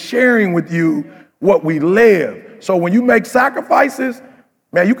then we're sharing with you what we live. So when you make sacrifices,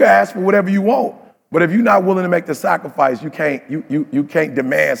 man, you can ask for whatever you want. But if you're not willing to make the sacrifice, you can't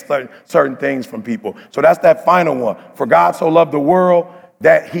demand certain things from people. So that's that final one. For God so loved the world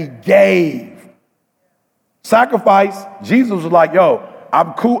that he gave. Sacrifice, Jesus was like, yo,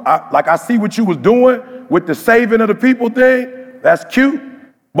 I'm cool. I see what you was doing with the saving of the people thing. That's cute.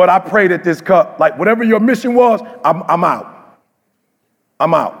 But I pray that this cup, like whatever your mission was, I'm out.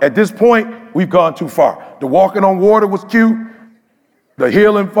 I'm out. At this point, we've gone too far. The walking on water was cute. The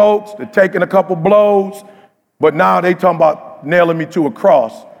healing folks, the taking a couple blows, but now they talking about nailing me to a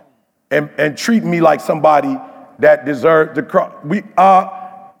cross and treating me like somebody that deserved the cross. We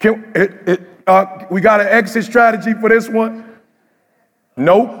got an exit strategy for this one?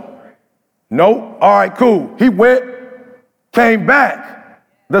 Nope. All right, cool. He went, came back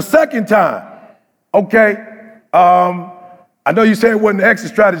the second time. Okay. I know you said it wasn't an exit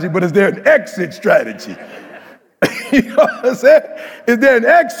strategy, but is there an exit strategy? You know what I'm saying? Is there an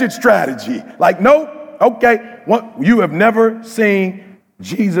exit strategy? Like, nope. Okay. You have never seen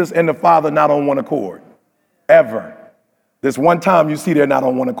Jesus and the Father not on one accord. Ever. This one time you see they're not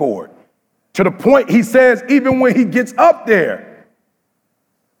on one accord. To the point he says, even when he gets up there,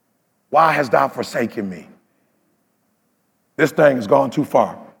 why hast thou forsaken me? This thing has gone too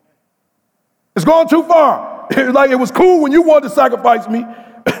far. It's gone too far. Like, it was cool when you wanted to sacrifice me,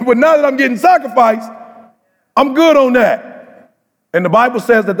 but now that I'm getting sacrificed, I'm good on that. And the Bible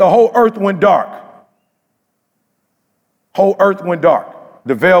says that the whole earth went dark. Whole earth went dark.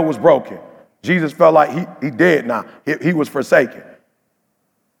 The veil was broken. Jesus felt like he dead now. He was forsaken.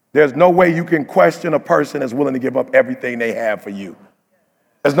 There's no way you can question a person that's willing to give up everything they have for you.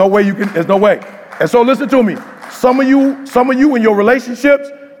 There's no way there's no way. And so listen to me. Some of you in your relationships,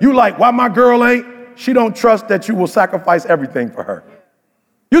 you like, why my girl ain't? She don't trust that you will sacrifice everything for her.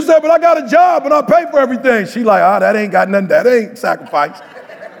 You said, but I got a job and I pay for everything. She like, that ain't got nothing, that ain't sacrifice.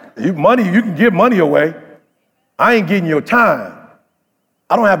 You can give money away. I ain't getting your time.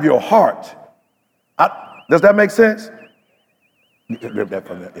 I don't have your heart. Does that make sense? Rip that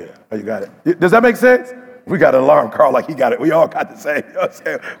from that, yeah. Oh, you got it. Does that make sense? We got an alarm, Carl, like he got it. We all got the same. You know what I'm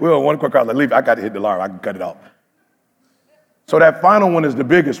saying? We're on one quick, Carl, like, leave. I got to hit the alarm. I can cut it off. So that final one is the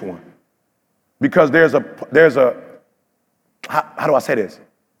biggest one. Because there's a, how do I say this?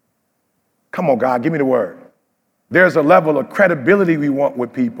 Come on, God, give me the word. There's a level of credibility we want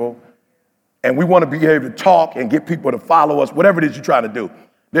with people, and we want to be able to talk and get people to follow us, whatever it is you're trying to do.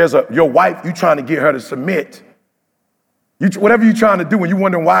 Your wife, you trying to get her to submit. Whatever you're trying to do, and you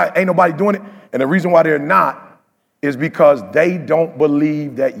wondering why ain't nobody doing it, and the reason why they're not is because they don't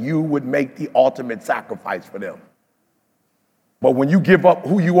believe that you would make the ultimate sacrifice for them. But when you give up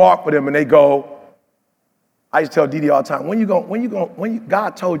who you are for them and they go, I used to tell Didi all the time,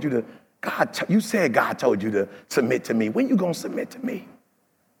 God told you to, you said God told you to submit to me. When you gonna submit to me?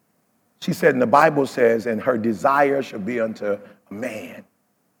 She said, and the Bible says, and her desire shall be unto a man.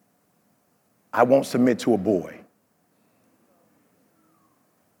 I won't submit to a boy.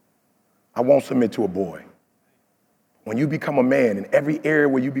 I won't submit to a boy. When you become a man, in every area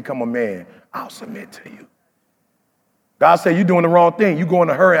where you become a man, I'll submit to you. God said, you're doing the wrong thing. You going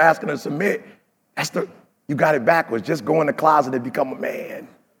to her and asking her to submit. You got it backwards. Just go in the closet and become a man.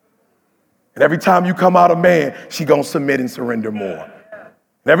 And every time you come out a man, she gonna submit and surrender more.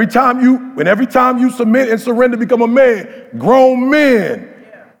 And every time you submit and surrender, become a man, grown men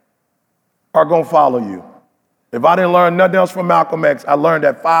are gonna follow you. If I didn't learn nothing else from Malcolm X, I learned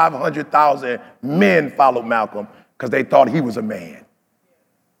that 500,000 men followed Malcolm because they thought he was a man.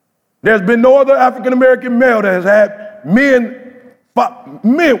 There's been no other African-American male that has had men.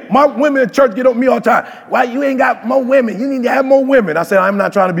 My women in church get on me all the time. Why you ain't got more women? You need to have more women. I said, I'm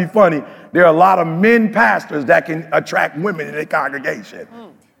not trying to be funny. There are a lot of men pastors that can attract women in their congregation.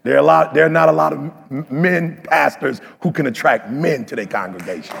 There are not a lot of men pastors who can attract men to their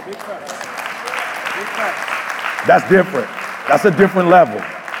congregation. That's different. That's a different level.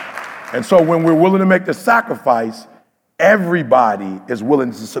 And so when we're willing to make the sacrifice, everybody is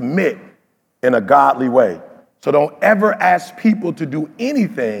willing to submit in a godly way. So don't ever ask people to do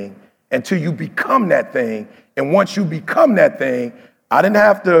anything until you become that thing. And once you become that thing, I didn't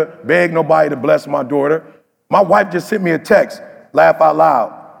have to beg nobody to bless my daughter. My wife just sent me a text. Laugh out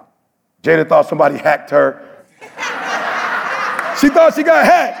loud. Jada thought somebody hacked her. She thought she got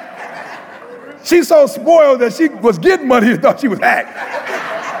hacked. She's so spoiled that she was getting money and thought she was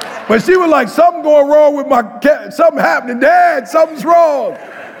hacked. But she was like, something going wrong with my cat, something happening. Dad, something's wrong.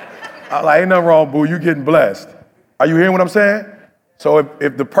 I was like, ain't nothing wrong, boo, you getting blessed. Are you hearing what I'm saying? So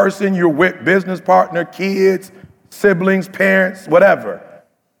if the person you're with, business partner, kids, siblings, parents, whatever,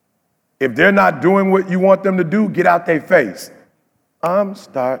 if they're not doing what you want them to do, get out their face. I'm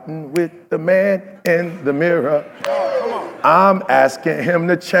starting with the man in the mirror. I'm asking him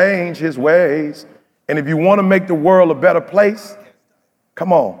to change his ways. And if you want to make the world a better place,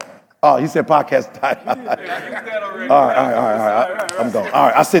 come on. Oh, he said podcast time. All right. I'm going. All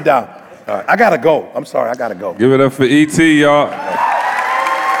right, I'll sit down. All right, I got to go. I'm sorry, I got to go. Give it up for E.T., y'all.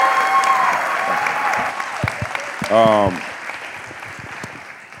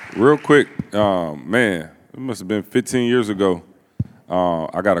 Real quick, man, it must have been 15 years ago.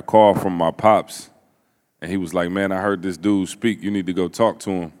 I got a call from my pops, and he was like, man, I heard this dude speak. You need to go talk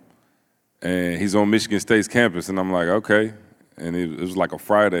to him. And he's on Michigan State's campus, and I'm like, okay. And it was like a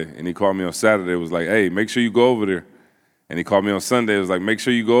Friday, and he called me on Saturday. It was like, hey, make sure you go over there. And he called me on Sunday. It was like, make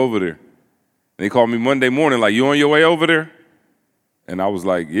sure you go over there. And he called me Monday morning, like, you on your way over there? And I was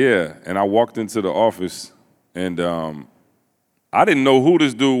like, yeah. And I walked into the office, and I didn't know who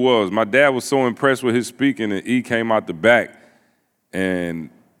this dude was. My dad was so impressed with his speaking, and E came out the back. And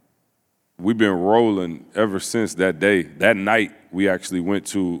we've been rolling ever since that day. That night, we actually went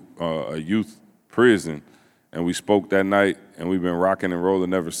to a youth prison, and we spoke that night, and we've been rocking and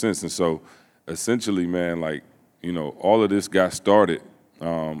rolling ever since. And so, essentially, man, like, you know, all of this got started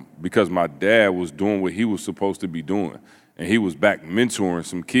because my dad was doing what he was supposed to be doing. And he was back mentoring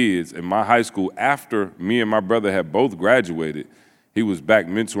some kids in my high school after me and my brother had both graduated. He was back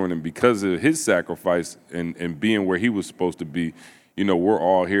mentoring them because of his sacrifice and being where he was supposed to be. You know, we're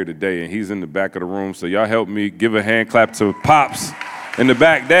all here today, and he's in the back of the room. So y'all help me give a hand clap to Pops in the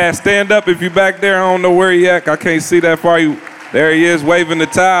back. Dad, stand up if you're back there. I don't know where he at. I can't see that far. There he is, waving the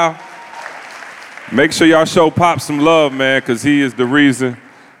towel. Make sure y'all show Pops some love, man, because he is the reason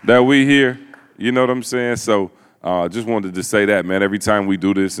that we here. You know what I'm saying? So just wanted to say that, man. Every time we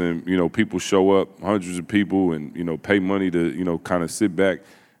do this and, you know, people show up, hundreds of people, and, you know, pay money to, you know, kind of sit back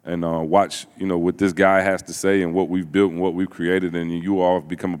and watch, you know, what this guy has to say and what we've built and what we've created, and you all have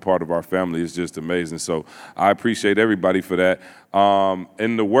become a part of our family. It's just amazing. So I appreciate everybody for that.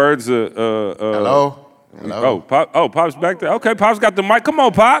 In the words of... Hello? Pops back there. Okay, Pops got the mic. Come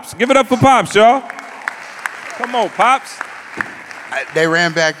on, Pops. Give it up for Pops, y'all. Come on, Pops. They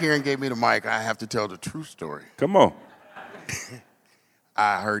ran back here and gave me the mic. I have to tell the true story. Come on.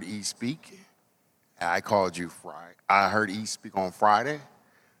 I heard E speak. I called you Friday. I heard E speak on Friday.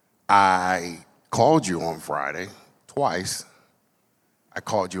 I called you on Friday twice. I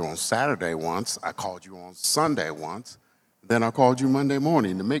called you on Saturday once. I called you on Sunday once. Then I called you Monday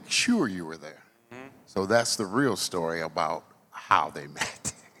morning to make sure you were there. Mm-hmm. So that's the real story about how they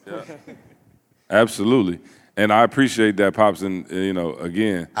met. Yeah. Absolutely. And I appreciate that, Pops. And, you know,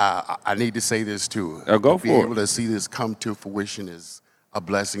 again. I need to say this, too. Go for it. Being able to see this come to fruition is a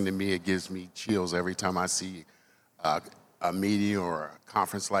blessing to me. It gives me chills every time I see a meeting or a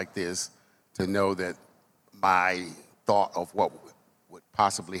conference like this, to know that my thought of what would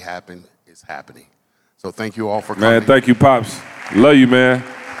possibly happen is happening. So thank you all for coming. Man, thank you, Pops. Love you, man.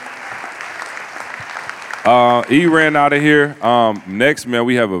 E ran out of here. Next, man,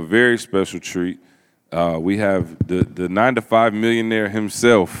 we have a very special treat. We have the 9 to 5 millionaire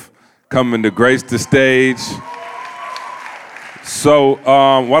himself coming to grace the stage. So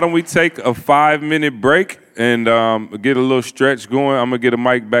why don't we take a 5-minute break and get a little stretch going. I'm going to get a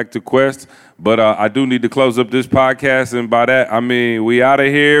mic back to Quest, but I do need to close up this podcast, and by that, I mean we out of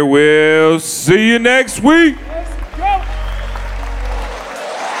here. We'll see you next week.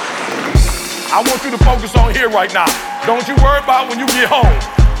 I want you to focus on here right now. Don't you worry about when you get home.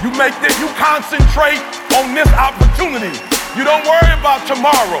 You concentrate on this opportunity. You don't worry about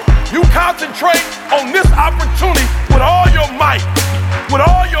tomorrow. You concentrate on this opportunity with all your might, with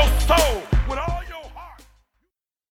all your